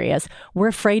other areas, we're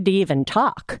afraid to even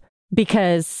talk.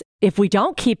 Because if we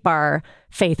don't keep our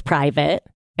faith private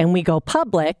and we go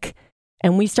public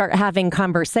and we start having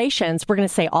conversations, we're going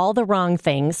to say all the wrong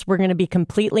things. We're going to be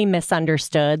completely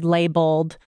misunderstood,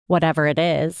 labeled, whatever it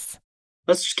is.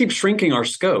 Let's just keep shrinking our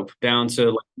scope down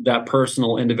to that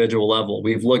personal, individual level.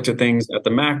 We've looked at things at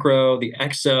the macro, the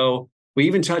exo. We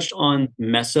even touched on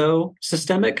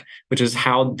mesosystemic, which is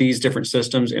how these different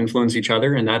systems influence each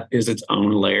other, and that is its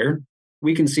own layer.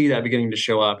 We can see that beginning to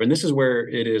show up. And this is where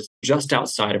it is just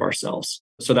outside of ourselves.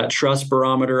 So that trust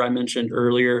barometer I mentioned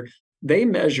earlier, they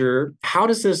measure how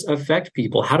does this affect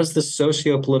people? How does this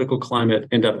socio-political climate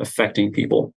end up affecting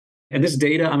people? And this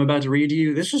data I'm about to read to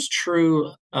you, this is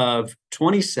true of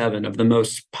 27 of the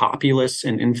most populous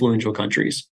and influential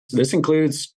countries. So this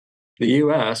includes the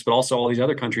US, but also all these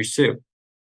other countries too.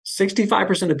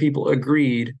 65% of people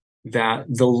agreed that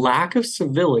the lack of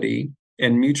civility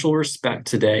and mutual respect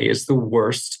today is the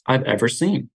worst I've ever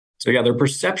seen. So yeah, their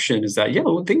perception is that,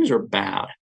 things are bad.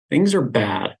 Things are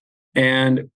bad.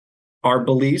 And our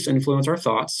beliefs influence our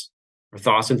thoughts. Our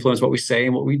thoughts influence what we say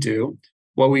and what we do.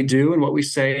 What we do and what we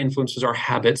say influences our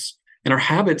habits. And our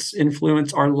habits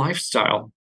influence our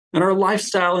lifestyle. And our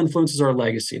lifestyle influences our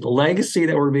legacy. The legacy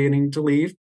that we're beginning to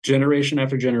leave generation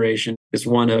after generation is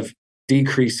one of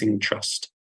decreasing trust,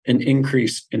 an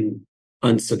increase in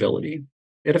uncivility.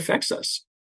 It affects us.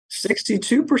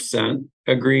 62%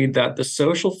 agreed that the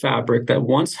social fabric that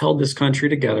once held this country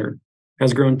together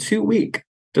has grown too weak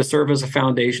to serve as a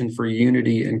foundation for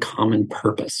unity and common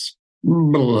purpose.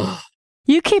 Blah.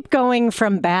 You keep going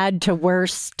from bad to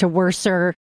worse to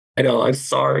worser. I know, I'm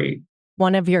sorry.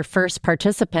 One of your first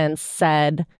participants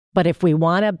said, but if we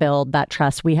want to build that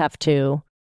trust, we have to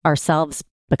ourselves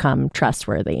become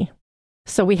trustworthy.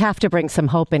 So we have to bring some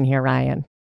hope in here, Ryan.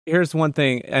 Here's one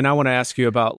thing, and I want to ask you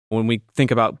about when we think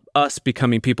about us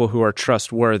becoming people who are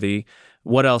trustworthy,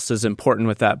 what else is important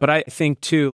with that? But I think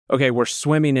too, okay, we're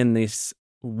swimming in this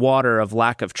water of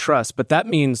lack of trust, but that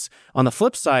means on the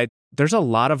flip side, there's a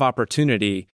lot of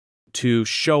opportunity to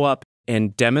show up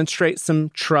and demonstrate some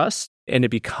trust and to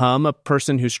become a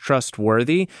person who's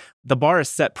trustworthy. The bar is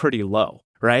set pretty low,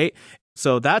 right?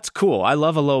 So that's cool. I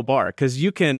love a low bar because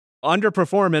you can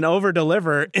underperform and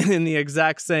over-deliver in the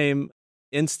exact same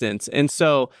instance. And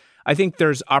so I think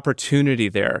there's opportunity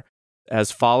there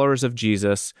as followers of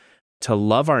Jesus to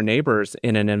love our neighbors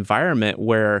in an environment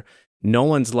where no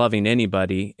one's loving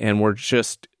anybody and we're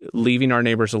just leaving our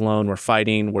neighbors alone. We're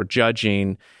fighting, we're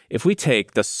judging. If we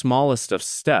take the smallest of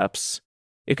steps,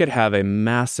 it could have a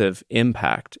massive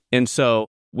impact. And so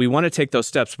we want to take those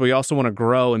steps, but we also want to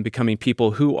grow in becoming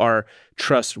people who are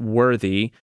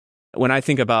trustworthy. When I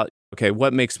think about, okay,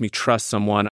 what makes me trust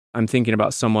someone? I'm thinking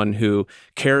about someone who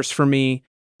cares for me,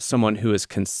 someone who is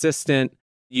consistent.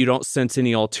 You don't sense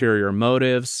any ulterior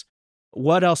motives.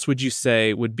 What else would you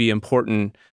say would be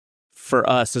important for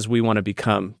us as we want to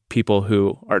become people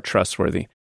who are trustworthy?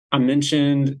 I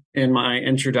mentioned in my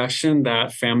introduction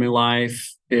that family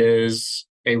life is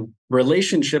a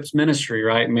relationships ministry,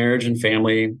 right? Marriage and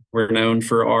family. We're known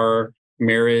for our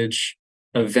marriage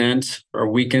event, our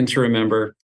weekend to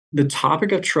remember. The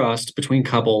topic of trust between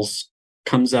couples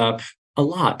comes up a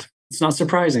lot. It's not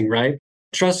surprising, right?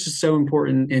 Trust is so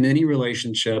important in any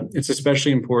relationship. It's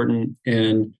especially important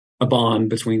in a bond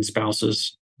between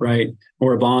spouses, right?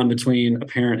 Or a bond between a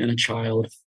parent and a child.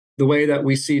 The way that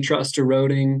we see trust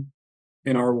eroding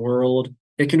in our world,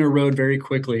 it can erode very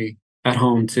quickly at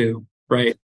home too,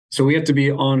 right? So we have to be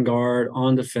on guard,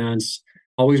 on defense,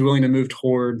 always willing to move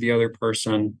toward the other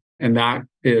person. And that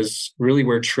is really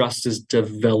where trust is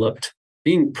developed,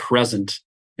 being present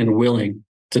and willing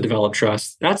to develop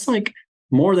trust. That's like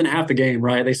more than half the game,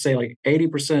 right? They say like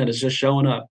 80% is just showing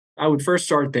up. I would first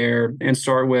start there and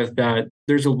start with that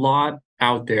there's a lot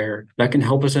out there that can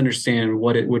help us understand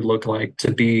what it would look like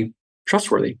to be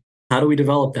trustworthy. How do we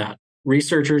develop that?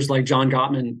 Researchers like John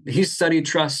Gottman, he's studied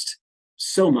trust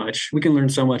so much. We can learn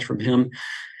so much from him.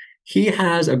 He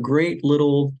has a great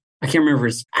little, I can't remember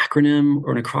his acronym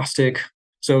or an acrostic.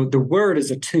 So the word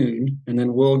is attune, and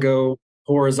then we'll go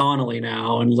horizontally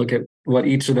now and look at what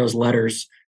each of those letters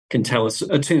can tell us.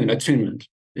 Attunement.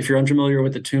 If you're unfamiliar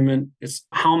with attunement, it's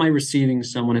how am I receiving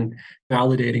someone and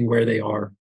validating where they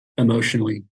are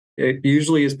emotionally. It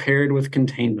usually is paired with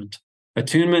containment,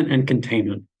 attunement and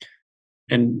containment.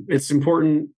 And it's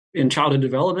important in childhood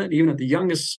development, even at the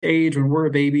youngest age when we're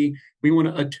a baby, we want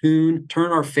to attune,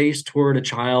 turn our face toward a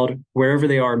child wherever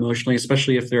they are emotionally,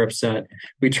 especially if they're upset.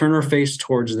 We turn our face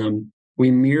towards them. We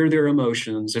mirror their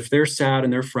emotions. If they're sad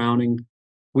and they're frowning,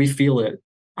 we feel it.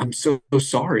 I'm so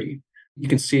sorry. You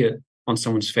can see it on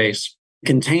someone's face.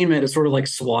 Containment is sort of like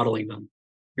swaddling them.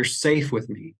 You're safe with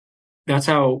me. That's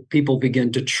how people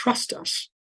begin to trust us.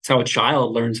 It's how a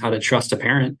child learns how to trust a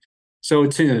parent. So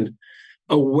attune.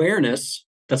 Awareness,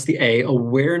 that's the A,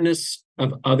 awareness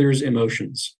of others'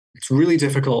 emotions. It's really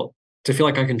difficult to feel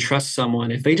like I can trust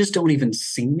someone if they just don't even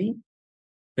see me.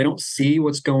 They don't see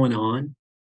what's going on.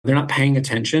 They're not paying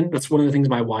attention. That's one of the things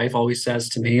my wife always says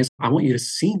to me is, I want you to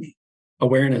see me.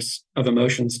 Awareness of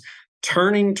emotions.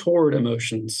 Turning toward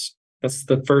emotions. That's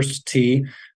the first T.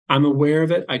 I'm aware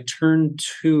of it. I turn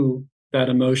to that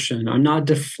emotion. I'm not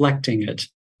deflecting it.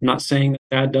 I'm not saying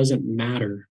that doesn't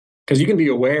matter. Because you can be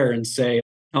aware and say,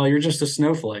 oh, you're just a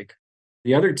snowflake.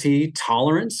 The other T,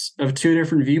 tolerance of two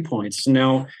different viewpoints.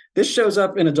 Now, this shows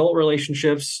up in adult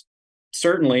relationships.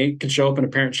 Certainly can show up in a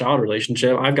parent-child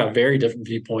relationship. I've got very different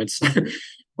viewpoints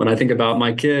when I think about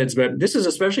my kids. But this is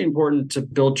especially important to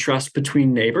build trust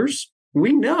between neighbors.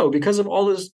 We know because of all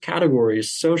those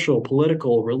categories, social,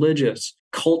 political, religious,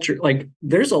 culture, like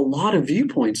there's a lot of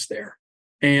viewpoints there.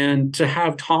 And to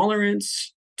have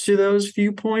tolerance to those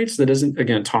viewpoints, that isn't,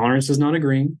 again, tolerance is not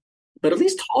agreeing, but at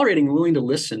least tolerating and willing to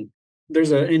listen.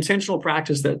 There's an intentional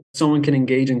practice that someone can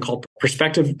engage in called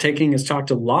perspective taking. Is talked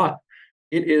a lot.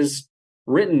 It is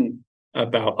written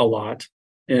about a lot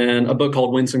in a book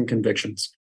called Winsome Convictions.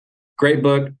 Great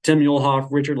book. Tim Muehlhoff,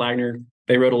 Richard Wagner,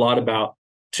 they wrote a lot about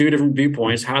two different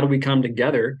viewpoints. How do we come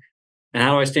together? And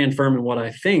how do I stand firm in what I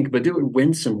think, but do it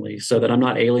winsomely so that I'm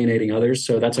not alienating others?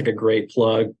 So that's like a great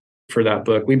plug for that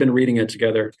book. We've been reading it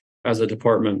together as a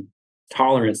department.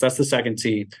 Tolerance, that's the second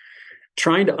T.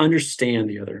 Trying to understand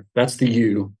the other. That's the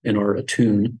U in our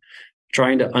attune.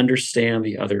 Trying to understand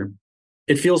the other.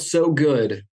 It feels so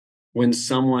good when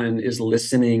someone is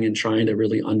listening and trying to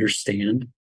really understand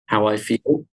how I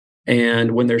feel.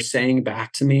 And when they're saying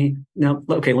back to me, now,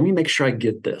 okay, let me make sure I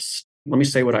get this. Let me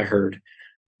say what I heard.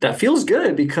 that feels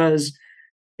good because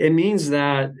it means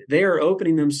that they are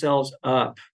opening themselves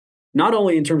up, not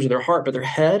only in terms of their heart, but their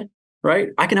head, right?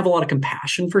 I can have a lot of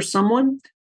compassion for someone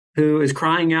who is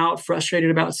crying out,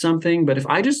 frustrated about something. But if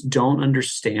I just don't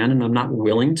understand and I'm not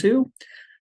willing to,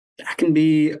 that can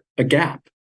be a gap.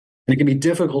 And it can be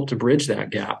difficult to bridge that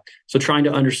gap. So trying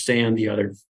to understand the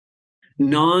other.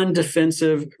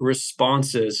 Non-defensive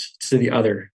responses to the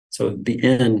other. So the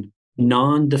N,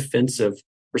 non-defensive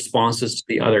responses to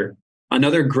the other.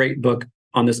 Another great book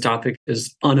on this topic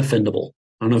is Unoffendable.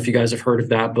 I don't know if you guys have heard of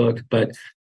that book, but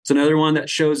it's another one that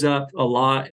shows up a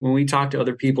lot when we talk to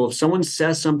other people. If someone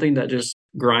says something that just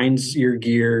grinds your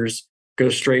gears,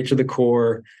 goes straight to the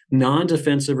core,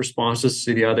 non-defensive responses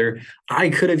to the other. I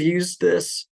could have used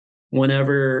this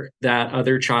whenever that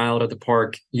other child at the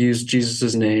park used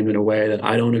Jesus's name in a way that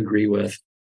I don't agree with.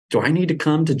 Do I need to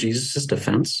come to Jesus's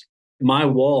defense? My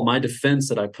wall, my defense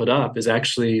that I put up is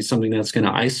actually something that's going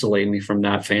to isolate me from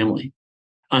that family.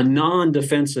 A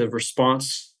non-defensive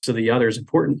response to the other is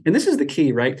important. And this is the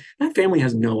key, right? That family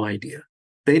has no idea.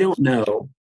 They don't know,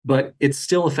 but it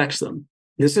still affects them.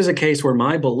 This is a case where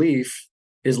my belief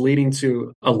is leading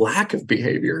to a lack of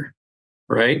behavior,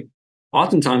 right?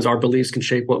 Oftentimes our beliefs can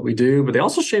shape what we do, but they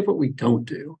also shape what we don't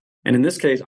do. And in this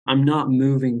case, I'm not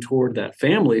moving toward that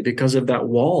family because of that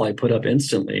wall I put up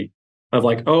instantly of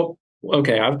like, oh,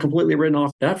 okay, I've completely written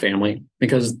off that family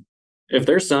because if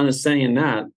their son is saying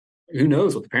that, who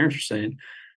knows what the parents are saying?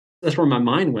 That's where my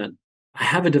mind went. I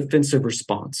have a defensive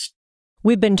response.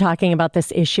 We've been talking about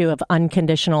this issue of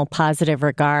unconditional positive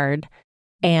regard.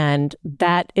 And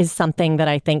that is something that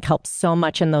I think helps so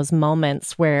much in those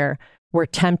moments where we're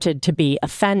tempted to be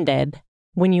offended.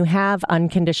 When you have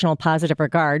unconditional positive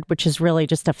regard, which is really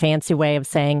just a fancy way of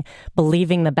saying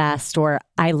believing the best or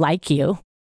I like you,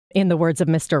 in the words of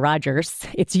Mr. Rogers,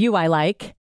 it's you I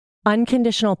like.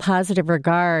 Unconditional positive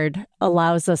regard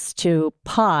allows us to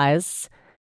pause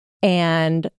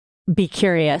and be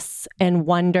curious and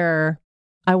wonder,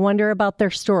 I wonder about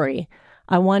their story.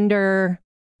 I wonder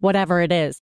whatever it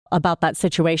is about that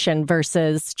situation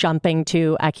versus jumping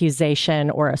to accusation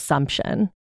or assumption.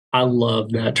 I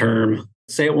love that term.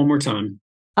 Say it one more time.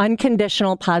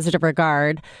 Unconditional positive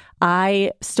regard.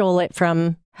 I stole it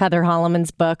from Heather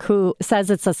Holleman's book, who says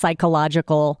it's a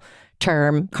psychological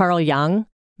term, Carl Jung,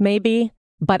 maybe.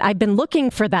 But I've been looking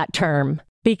for that term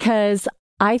because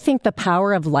I think the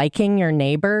power of liking your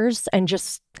neighbors and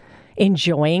just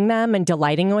enjoying them and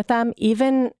delighting with them,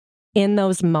 even in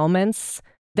those moments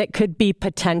that could be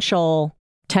potential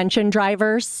tension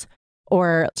drivers,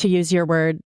 or to use your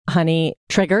word, honey,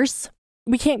 triggers.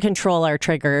 We can't control our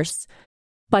triggers,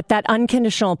 but that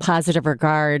unconditional positive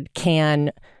regard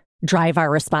can drive our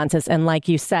responses. And like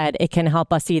you said, it can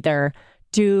help us either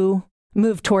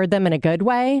move toward them in a good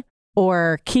way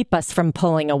or keep us from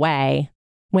pulling away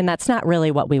when that's not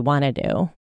really what we want to do.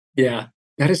 Yeah,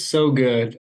 that is so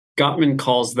good. Gottman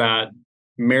calls that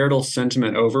marital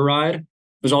sentiment override.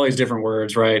 There's all these different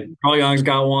words, right? Carl Jung's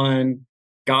got one,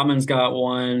 Gottman's got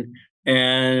one,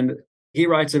 and he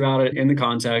writes about it in the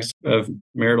context of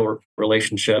marital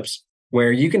relationships,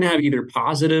 where you can have either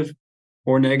positive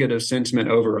or negative sentiment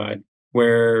override,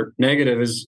 where negative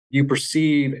is you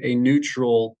perceive a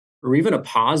neutral or even a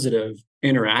positive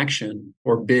interaction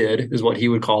or bid is what he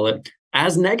would call it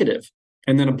as negative.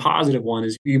 And then a positive one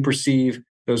is you perceive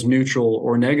those neutral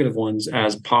or negative ones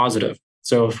as positive.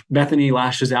 So if Bethany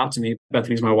lashes out to me,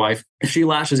 Bethany's my wife, if she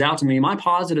lashes out to me, my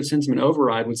positive sentiment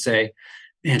override would say,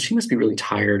 man, she must be really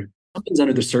tired. Something's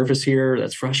under the surface here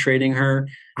that's frustrating her.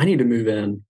 I need to move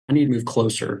in. I need to move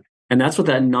closer. And that's what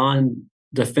that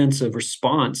non-defensive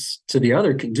response to the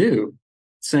other can do.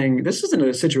 Saying, this isn't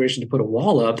a situation to put a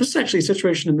wall up. This is actually a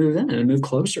situation to move in and move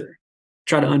closer.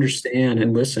 Try to understand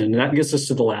and listen. And that gets us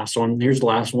to the last one. Here's the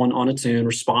last one on its own,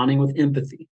 responding with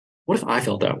empathy. What if I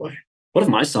felt that way? What if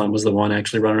my son was the one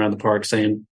actually running around the park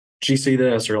saying, did you see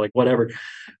this? Or like whatever.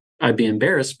 I'd be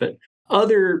embarrassed. But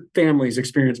other families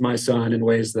experience my son in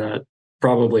ways that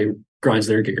probably grinds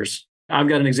their gears. I've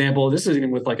got an example. This isn't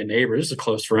even with like a neighbor. This is a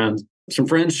close friend. Some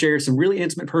friends shared some really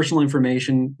intimate personal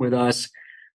information with us.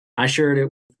 I shared it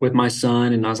with my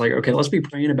son and I was like, okay, let's be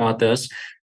praying about this.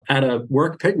 At a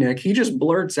work picnic, he just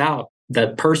blurts out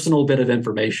that personal bit of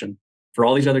information for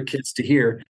all these other kids to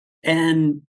hear.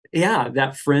 And yeah,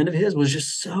 that friend of his was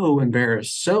just so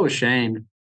embarrassed, so ashamed.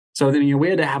 So then, we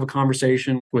had to have a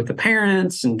conversation with the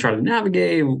parents and try to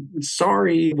navigate.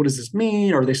 Sorry, what does this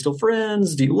mean? Are they still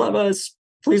friends? Do you love us?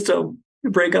 Please don't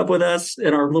break up with us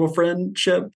in our little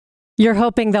friendship. You're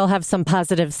hoping they'll have some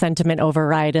positive sentiment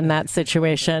override in that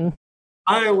situation.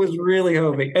 I was really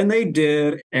hoping, and they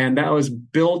did. And that was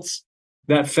built,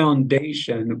 that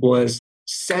foundation was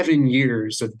 7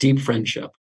 years of deep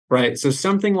friendship, right? So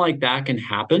something like that can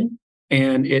happen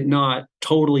and it not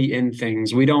totally end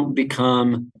things. We don't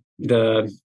become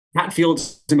the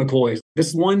Hatfields and McCoys.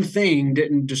 This one thing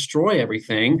didn't destroy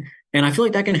everything. And I feel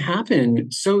like that can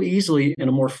happen so easily in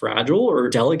a more fragile or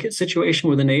delicate situation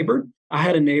with a neighbor. I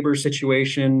had a neighbor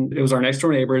situation. It was our next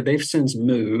door neighbor. They've since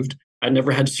moved. I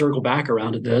never had to circle back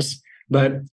around to this,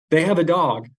 but they have a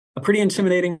dog, a pretty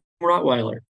intimidating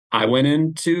Rottweiler. I went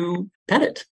in to pet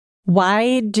it.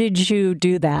 Why did you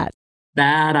do that?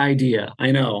 Bad idea.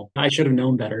 I know. I should have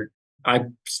known better. I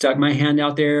stuck my hand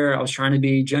out there. I was trying to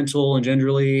be gentle and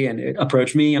gingerly, and it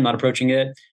approached me. I'm not approaching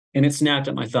it. And it snapped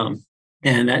at my thumb.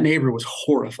 And that neighbor was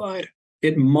horrified.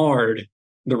 It marred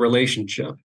the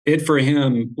relationship. It, for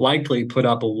him, likely put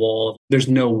up a wall. There's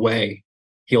no way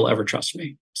he'll ever trust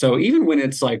me. So even when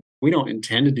it's like, we don't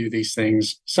intend to do these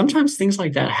things, sometimes things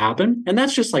like that happen. And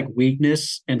that's just like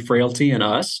weakness and frailty in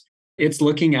us. It's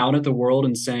looking out at the world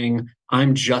and saying,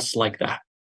 I'm just like that.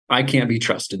 I can't be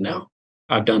trusted now.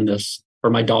 I've done this, or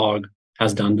my dog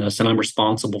has done this, and I'm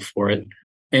responsible for it.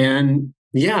 And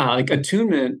yeah, like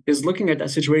attunement is looking at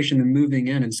that situation and moving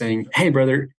in and saying, hey,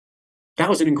 brother, that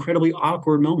was an incredibly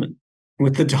awkward moment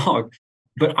with the dog,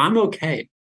 but I'm okay.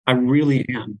 I really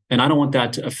am. And I don't want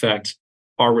that to affect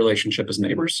our relationship as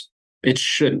neighbors. It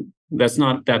shouldn't. That's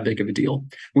not that big of a deal.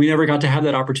 We never got to have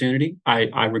that opportunity.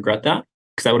 I regret that,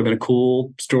 because that would have been a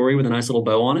cool story with a nice little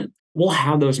bow on it. We'll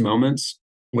have those moments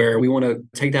where we want to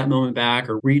take that moment back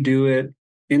or redo it,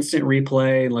 instant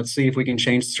replay, and let's see if we can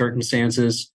change the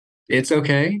circumstances. It's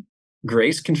okay.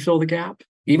 Grace can fill the gap.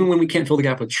 Even when we can't fill the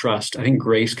gap with trust, I think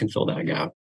grace can fill that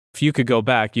gap. If you could go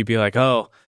back, you'd be like, oh,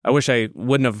 I wish I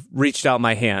wouldn't have reached out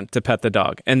my hand to pet the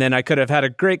dog. And then I could have had a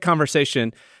great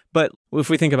conversation. But if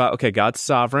we think about, okay, God's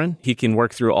sovereign, he can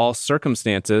work through all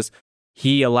circumstances.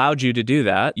 He allowed you to do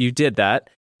that. You did that.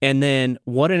 And then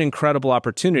what an incredible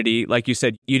opportunity. Like you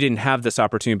said, you didn't have this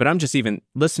opportunity, but I'm just even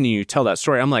listening to you tell that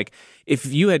story. I'm like, if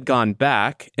you had gone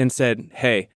back and said,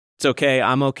 hey, it's okay,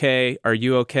 I'm okay, are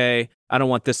you okay? I don't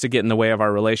want this to get in the way of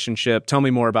our relationship. Tell me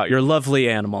more about your lovely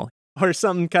animal, or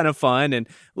something kind of fun, and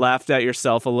laughed at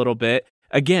yourself a little bit.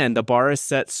 Again, the bar is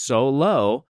set so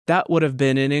low. That would have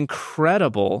been an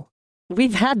incredible.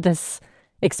 We've had this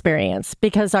experience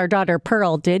because our daughter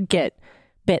Pearl did get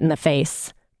bit in the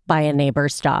face by a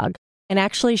neighbor's dog. And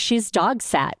actually, she's dog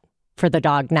sat for the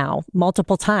dog now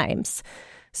multiple times.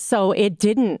 So it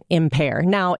didn't impair.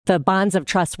 Now, the bonds of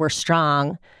trust were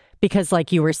strong because,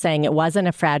 like you were saying, it wasn't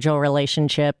a fragile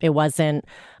relationship. It wasn't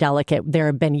delicate. There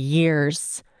have been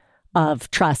years of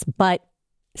trust, but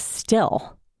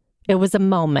still, it was a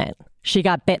moment. She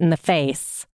got bit in the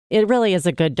face. It really is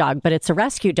a good dog, but it's a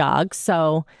rescue dog.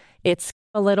 So it's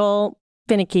a little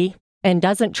finicky and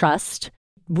doesn't trust.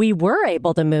 We were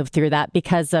able to move through that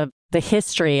because of the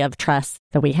history of trust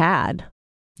that we had.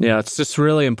 Yeah, it's just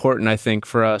really important, I think,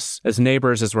 for us as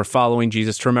neighbors, as we're following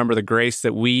Jesus, to remember the grace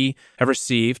that we have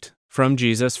received from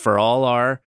Jesus for all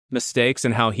our mistakes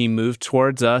and how he moved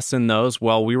towards us in those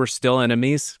while we were still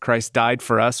enemies. Christ died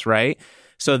for us, right?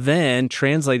 So then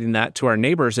translating that to our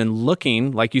neighbors and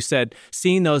looking, like you said,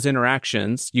 seeing those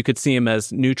interactions, you could see them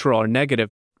as neutral or negative,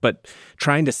 but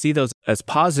trying to see those as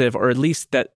positive, or at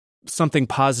least that something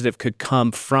positive could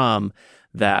come from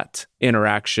that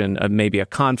interaction of maybe a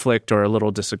conflict or a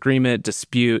little disagreement,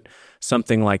 dispute,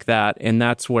 something like that. And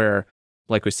that's where,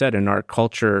 like we said, in our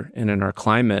culture and in our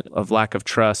climate of lack of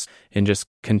trust and just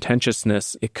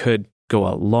contentiousness, it could go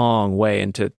a long way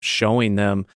into showing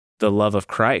them the love of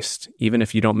Christ. Even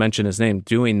if you don't mention his name,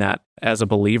 doing that as a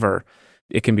believer,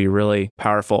 it can be really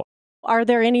powerful. Are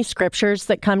there any scriptures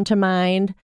that come to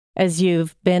mind as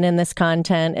you've been in this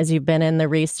content, as you've been in the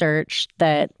research,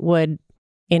 that would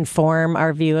inform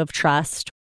our view of trust?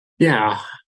 Yeah,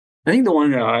 I think the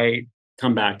one that I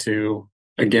come back to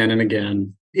again and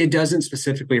again, it doesn't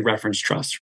specifically reference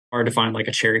trust. Hard to find like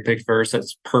a cherry-picked verse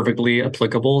that's perfectly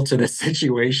applicable to this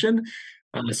situation.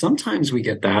 Sometimes we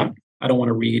get that. I don't want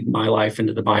to read my life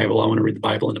into the Bible. I want to read the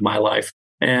Bible into my life.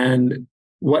 And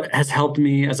what has helped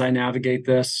me as I navigate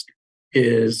this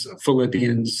is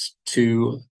Philippians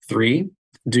 2:3.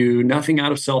 Do nothing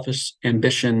out of selfish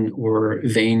ambition or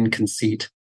vain conceit,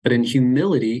 but in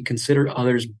humility consider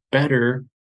others better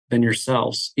than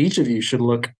yourselves. Each of you should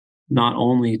look not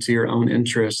only to your own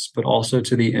interests, but also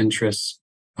to the interests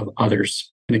of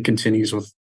others. And it continues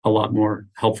with a lot more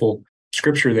helpful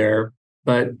scripture there.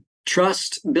 But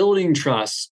trust, building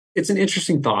trust, it's an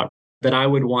interesting thought that I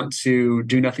would want to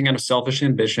do nothing out of selfish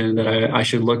ambition, that I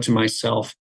should look to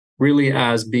myself really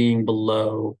as being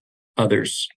below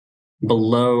others.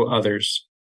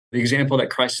 The example that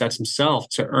Christ sets himself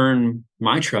to earn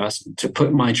my trust, to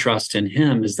put my trust in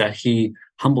him, is that he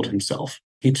humbled himself.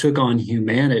 He took on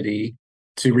humanity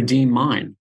to redeem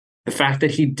mine. The fact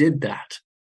that he did that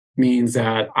means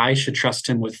that I should trust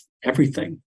him with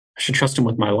everything. I should trust him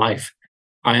with my life.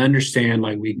 I understand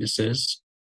my weaknesses.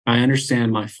 I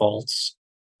understand my faults.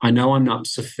 I know I'm not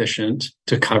sufficient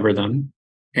to cover them.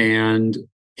 And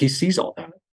he sees all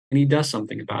that and he does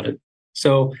something about it.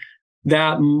 So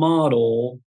that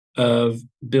model of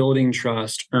building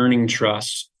trust, earning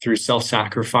trust through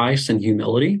self-sacrifice and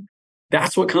humility,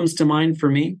 that's what comes to mind for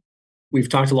me. We've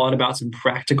talked a lot about some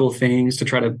practical things to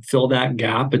try to fill that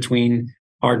gap between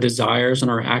our desires and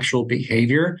our actual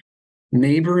behavior.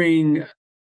 Neighboring,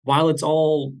 while it's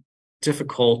all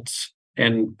difficult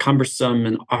and cumbersome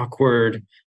and awkward,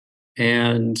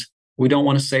 and we don't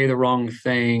want to say the wrong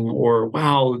thing, or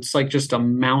wow, it's like just a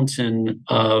mountain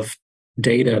of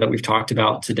data that we've talked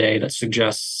about today that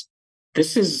suggests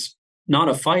this is not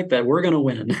a fight that we're going to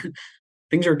win.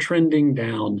 Things are trending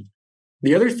down.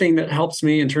 The other thing that helps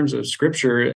me in terms of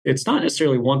scripture, it's not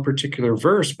necessarily one particular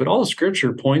verse, but all of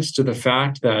scripture points to the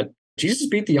fact that Jesus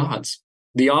beat the odds.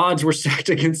 The odds were stacked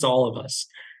against all of us,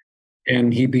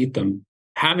 and he beat them.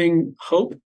 Having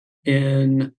hope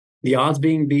in the odds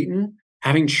being beaten,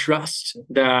 having trust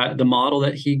that the model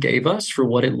that he gave us for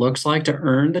what it looks like to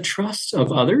earn the trust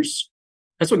of others,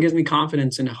 that's what gives me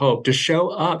confidence and hope to show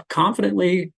up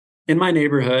confidently in my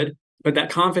neighborhood. But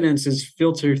that confidence is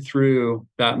filtered through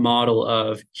that model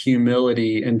of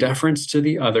humility and deference to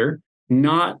the other,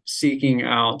 not seeking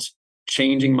out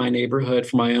changing my neighborhood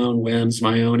for my own whims,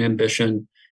 my own ambition,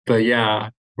 but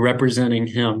representing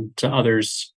him to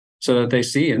others so that they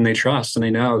see and they trust and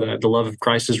they know that the love of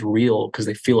Christ is real because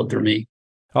they feel it through me.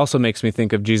 Also makes me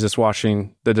think of Jesus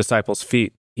washing the disciples'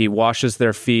 feet. He washes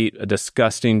their feet, a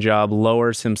disgusting job,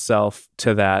 lowers himself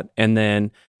to that. And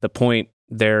then the point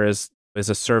there is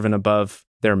a servant above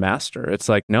their master. It's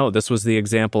like, no, this was the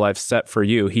example I've set for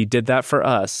you. He did that for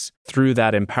us. Through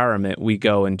that empowerment, we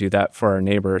go and do that for our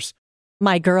neighbors.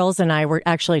 My girls and I were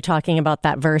actually talking about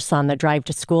that verse on the drive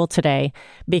to school today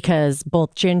because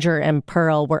both Ginger and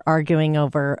Pearl were arguing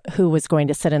over who was going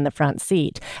to sit in the front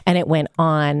seat. And it went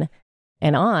on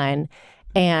and on.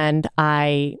 And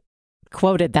I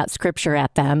quoted that scripture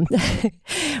at them,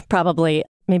 probably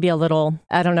maybe a little,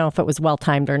 I don't know if it was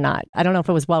well-timed or not. I don't know if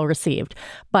it was well-received.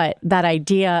 But that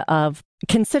idea of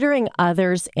considering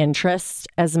others' interests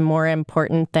as more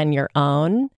important than your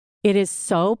own, it is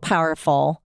so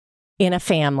powerful in a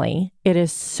family. It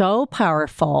is so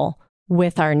powerful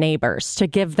with our neighbors to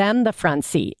give them the front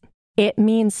seat. It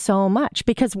means so much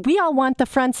because we all want the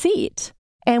front seat.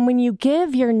 And when you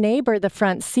give your neighbor the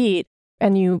front seat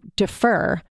and you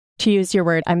defer, to use your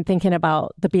word, I'm thinking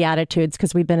about the Beatitudes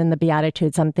because we've been in the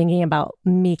Beatitudes. I'm thinking about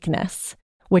meekness,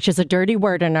 which is a dirty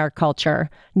word in our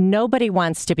culture. Nobody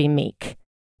wants to be meek.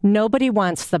 Nobody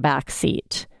wants the back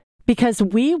seat because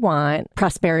we want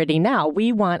prosperity now.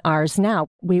 We want ours now.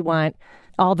 We want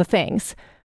all the things.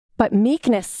 But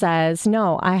meekness says,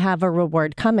 no, I have a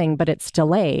reward coming, but it's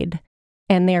delayed.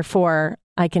 And therefore,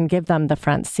 I can give them the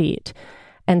front seat.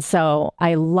 And so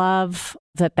I love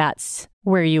that that's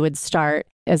where you would start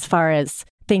as far as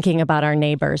thinking about our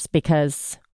neighbors,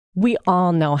 because we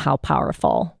all know how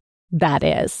powerful that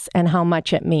is and how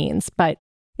much it means, but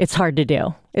it's hard to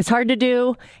do. It's hard to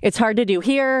do. It's hard to do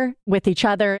here with each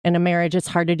other in a marriage. It's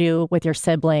hard to do with your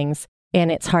siblings,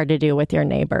 and it's hard to do with your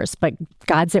neighbors, but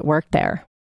God's at work there.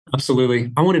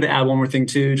 Absolutely. I wanted to add one more thing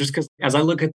too, just because as I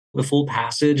look at the full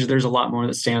passage, there's a lot more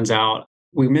that stands out.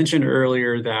 We mentioned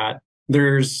earlier that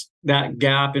there's that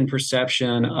gap in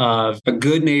perception of a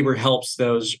good neighbor helps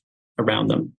those around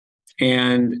them.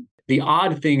 And the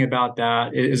odd thing about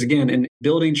that is, again, in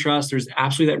building trust, there's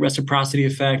absolutely that reciprocity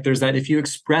effect. There's that if you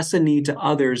express a need to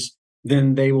others,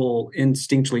 then they will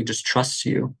instinctually just trust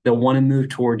you. They'll want to move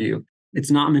toward you.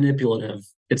 It's not manipulative.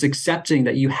 It's accepting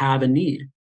that you have a need.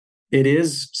 It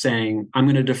is saying, I'm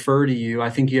going to defer to you.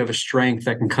 I think you have a strength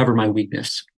that can cover my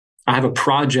weakness. I have a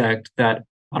project that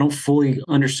I don't fully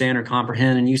understand or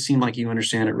comprehend, and you seem like you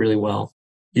understand it really well.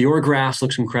 Your grass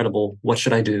looks incredible. What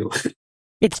should I do?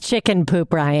 It's chicken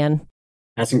poop, Ryan.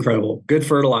 That's incredible. Good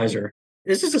fertilizer.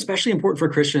 This is especially important for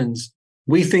Christians.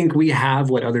 We think we have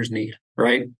what others need,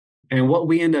 right? And what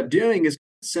we end up doing is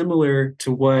similar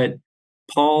to what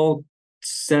Paul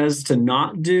says to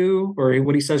not do, or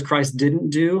what he says Christ didn't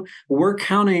do. We're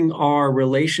counting our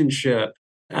relationship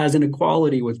as an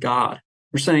equality with God.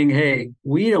 We're saying, hey,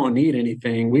 we don't need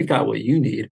anything. We've got what you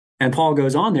need. And Paul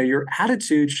goes on there, your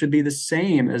attitude should be the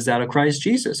same as that of Christ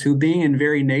Jesus, who being in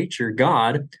very nature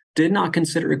God, did not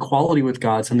consider equality with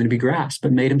God something to be grasped,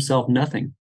 but made himself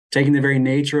nothing. taking the very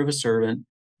nature of a servant,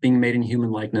 being made in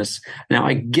human likeness. Now,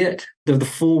 I get the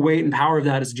full weight and power of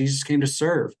that as Jesus came to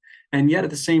serve. And yet at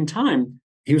the same time,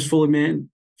 he was fully man,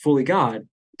 fully God.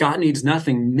 God needs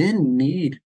nothing. Men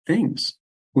need things.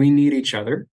 We need each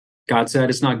other. God said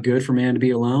it's not good for man to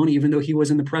be alone, even though he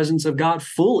was in the presence of God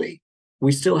fully.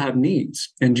 We still have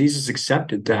needs. And Jesus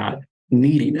accepted that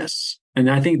neediness. And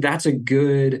I think that's a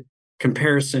good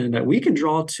comparison that we can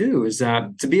draw too, is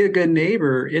that to be a good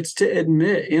neighbor, it's to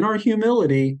admit in our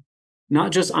humility,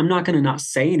 not just, I'm not going to not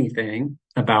say anything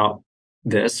about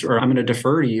this, or I'm going to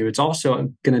defer to you. It's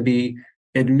also going to be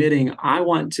admitting, I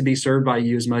want to be served by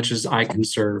you as much as I can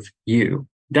serve you.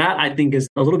 That, I think, is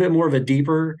a little bit more of a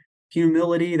deeper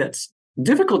humility that's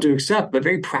difficult to accept, but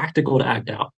very practical to act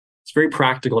out. It's very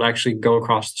practical to actually go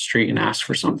across the street and ask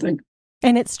for something.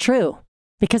 And it's true,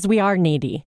 because we are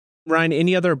needy. Ryan,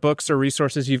 any other books or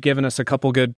resources? You've given us a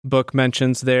couple good book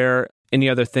mentions there. Any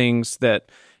other things that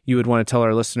you would want to tell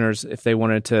our listeners if they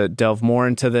wanted to delve more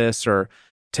into this or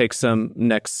take some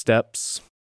next steps?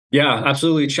 Yeah,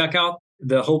 absolutely. Check out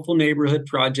the Hopeful Neighborhood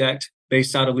Project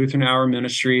based out of Lutheran Hour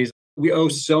Ministries. We owe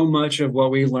so much of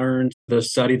what we learned, the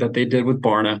study that they did with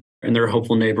Barna and their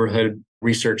Hopeful Neighborhood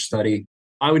research study.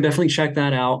 I would definitely check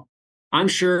that out. I'm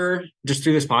sure just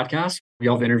through this podcast,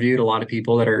 y'all have interviewed a lot of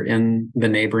people that are in the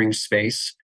neighboring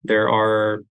space. There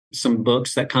are some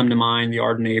books that come to mind, The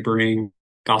Art of Neighboring,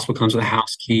 Gospel Comes with a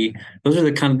House Key. Those are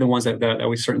the kind of the ones that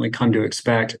we certainly come to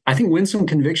expect. I think Winsome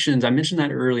Convictions, I mentioned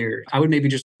that earlier. I would maybe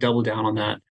just double down on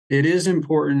that. It is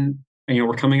important, and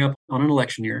we're coming up on an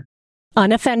election year.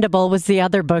 Unoffendable was the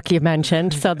other book you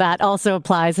mentioned, so that also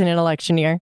applies in an election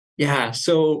year. Yeah,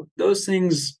 so those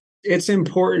things, it's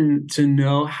important to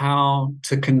know how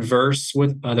to converse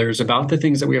with others about the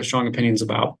things that we have strong opinions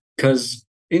about. Because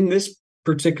in this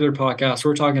particular podcast,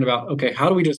 we're talking about, okay, how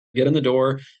do we just get in the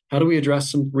door? How do we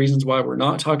address some reasons why we're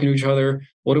not talking to each other?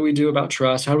 What do we do about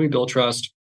trust? How do we build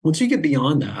trust? Once you get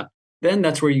beyond that, then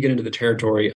that's where you get into the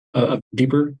territory of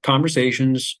deeper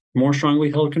conversations, more strongly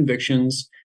held convictions,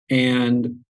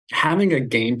 and having a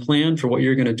game plan for what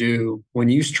you're going to do when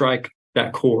you strike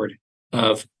that chord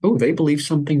of, oh, they believe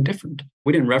something different.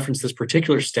 We didn't reference this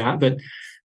particular stat, but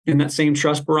in that same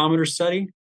trust barometer study,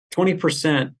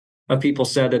 20% of people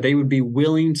said that they would be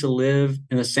willing to live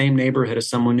in the same neighborhood as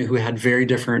someone who had very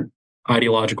different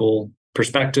ideological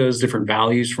perspectives, different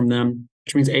values from them,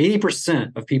 which means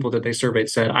 80% of people that they surveyed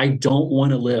said, I don't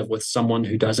want to live with someone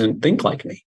who doesn't think like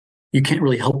me. You can't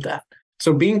really help that.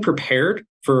 So being prepared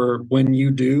for when you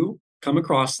do come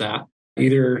across that,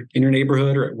 either in your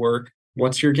neighborhood or at work,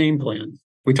 what's your game plan?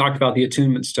 We talked about the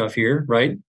attunement stuff here,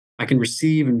 right? I can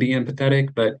receive and be empathetic,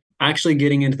 but actually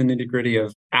getting into the nitty-gritty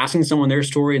of asking someone their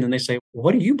story and then they say,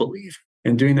 what do you believe?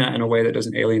 And doing that in a way that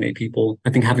doesn't alienate people. I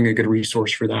think having a good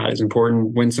resource for that is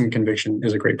important. Winsome Conviction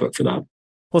is a great book for that.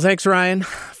 Well, thanks, Ryan,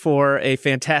 for a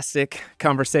fantastic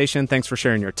conversation. Thanks for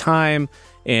sharing your time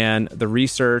and the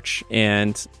research.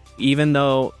 And even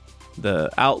though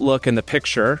the outlook and the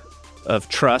picture of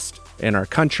trust in our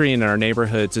country and in our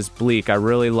neighborhoods is bleak, I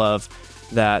really love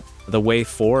that the way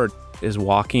forward is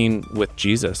walking with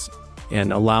Jesus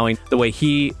and allowing the way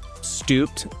he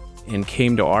stooped and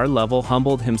came to our level,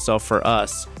 humbled himself for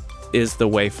us, is the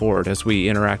way forward as we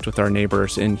interact with our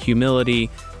neighbors in humility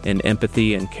and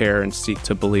empathy and care and seek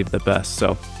to believe the best.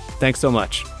 So thanks so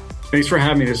much. Thanks for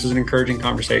having me. This is an encouraging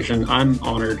conversation. I'm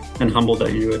honored and humbled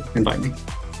that you would invite me.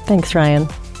 Thanks, Ryan.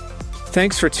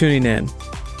 Thanks for tuning in.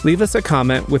 Leave us a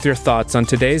comment with your thoughts on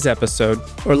today's episode,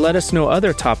 or let us know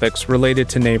other topics related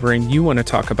to neighboring you want to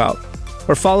talk about.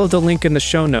 Or follow the link in the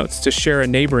show notes to share a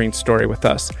neighboring story with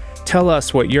us. Tell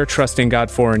us what you're trusting God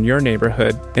for in your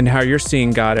neighborhood and how you're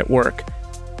seeing God at work.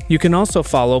 You can also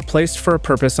follow Placed for a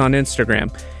Purpose on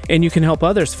Instagram, and you can help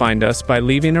others find us by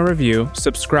leaving a review,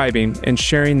 subscribing, and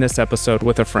sharing this episode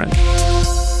with a friend.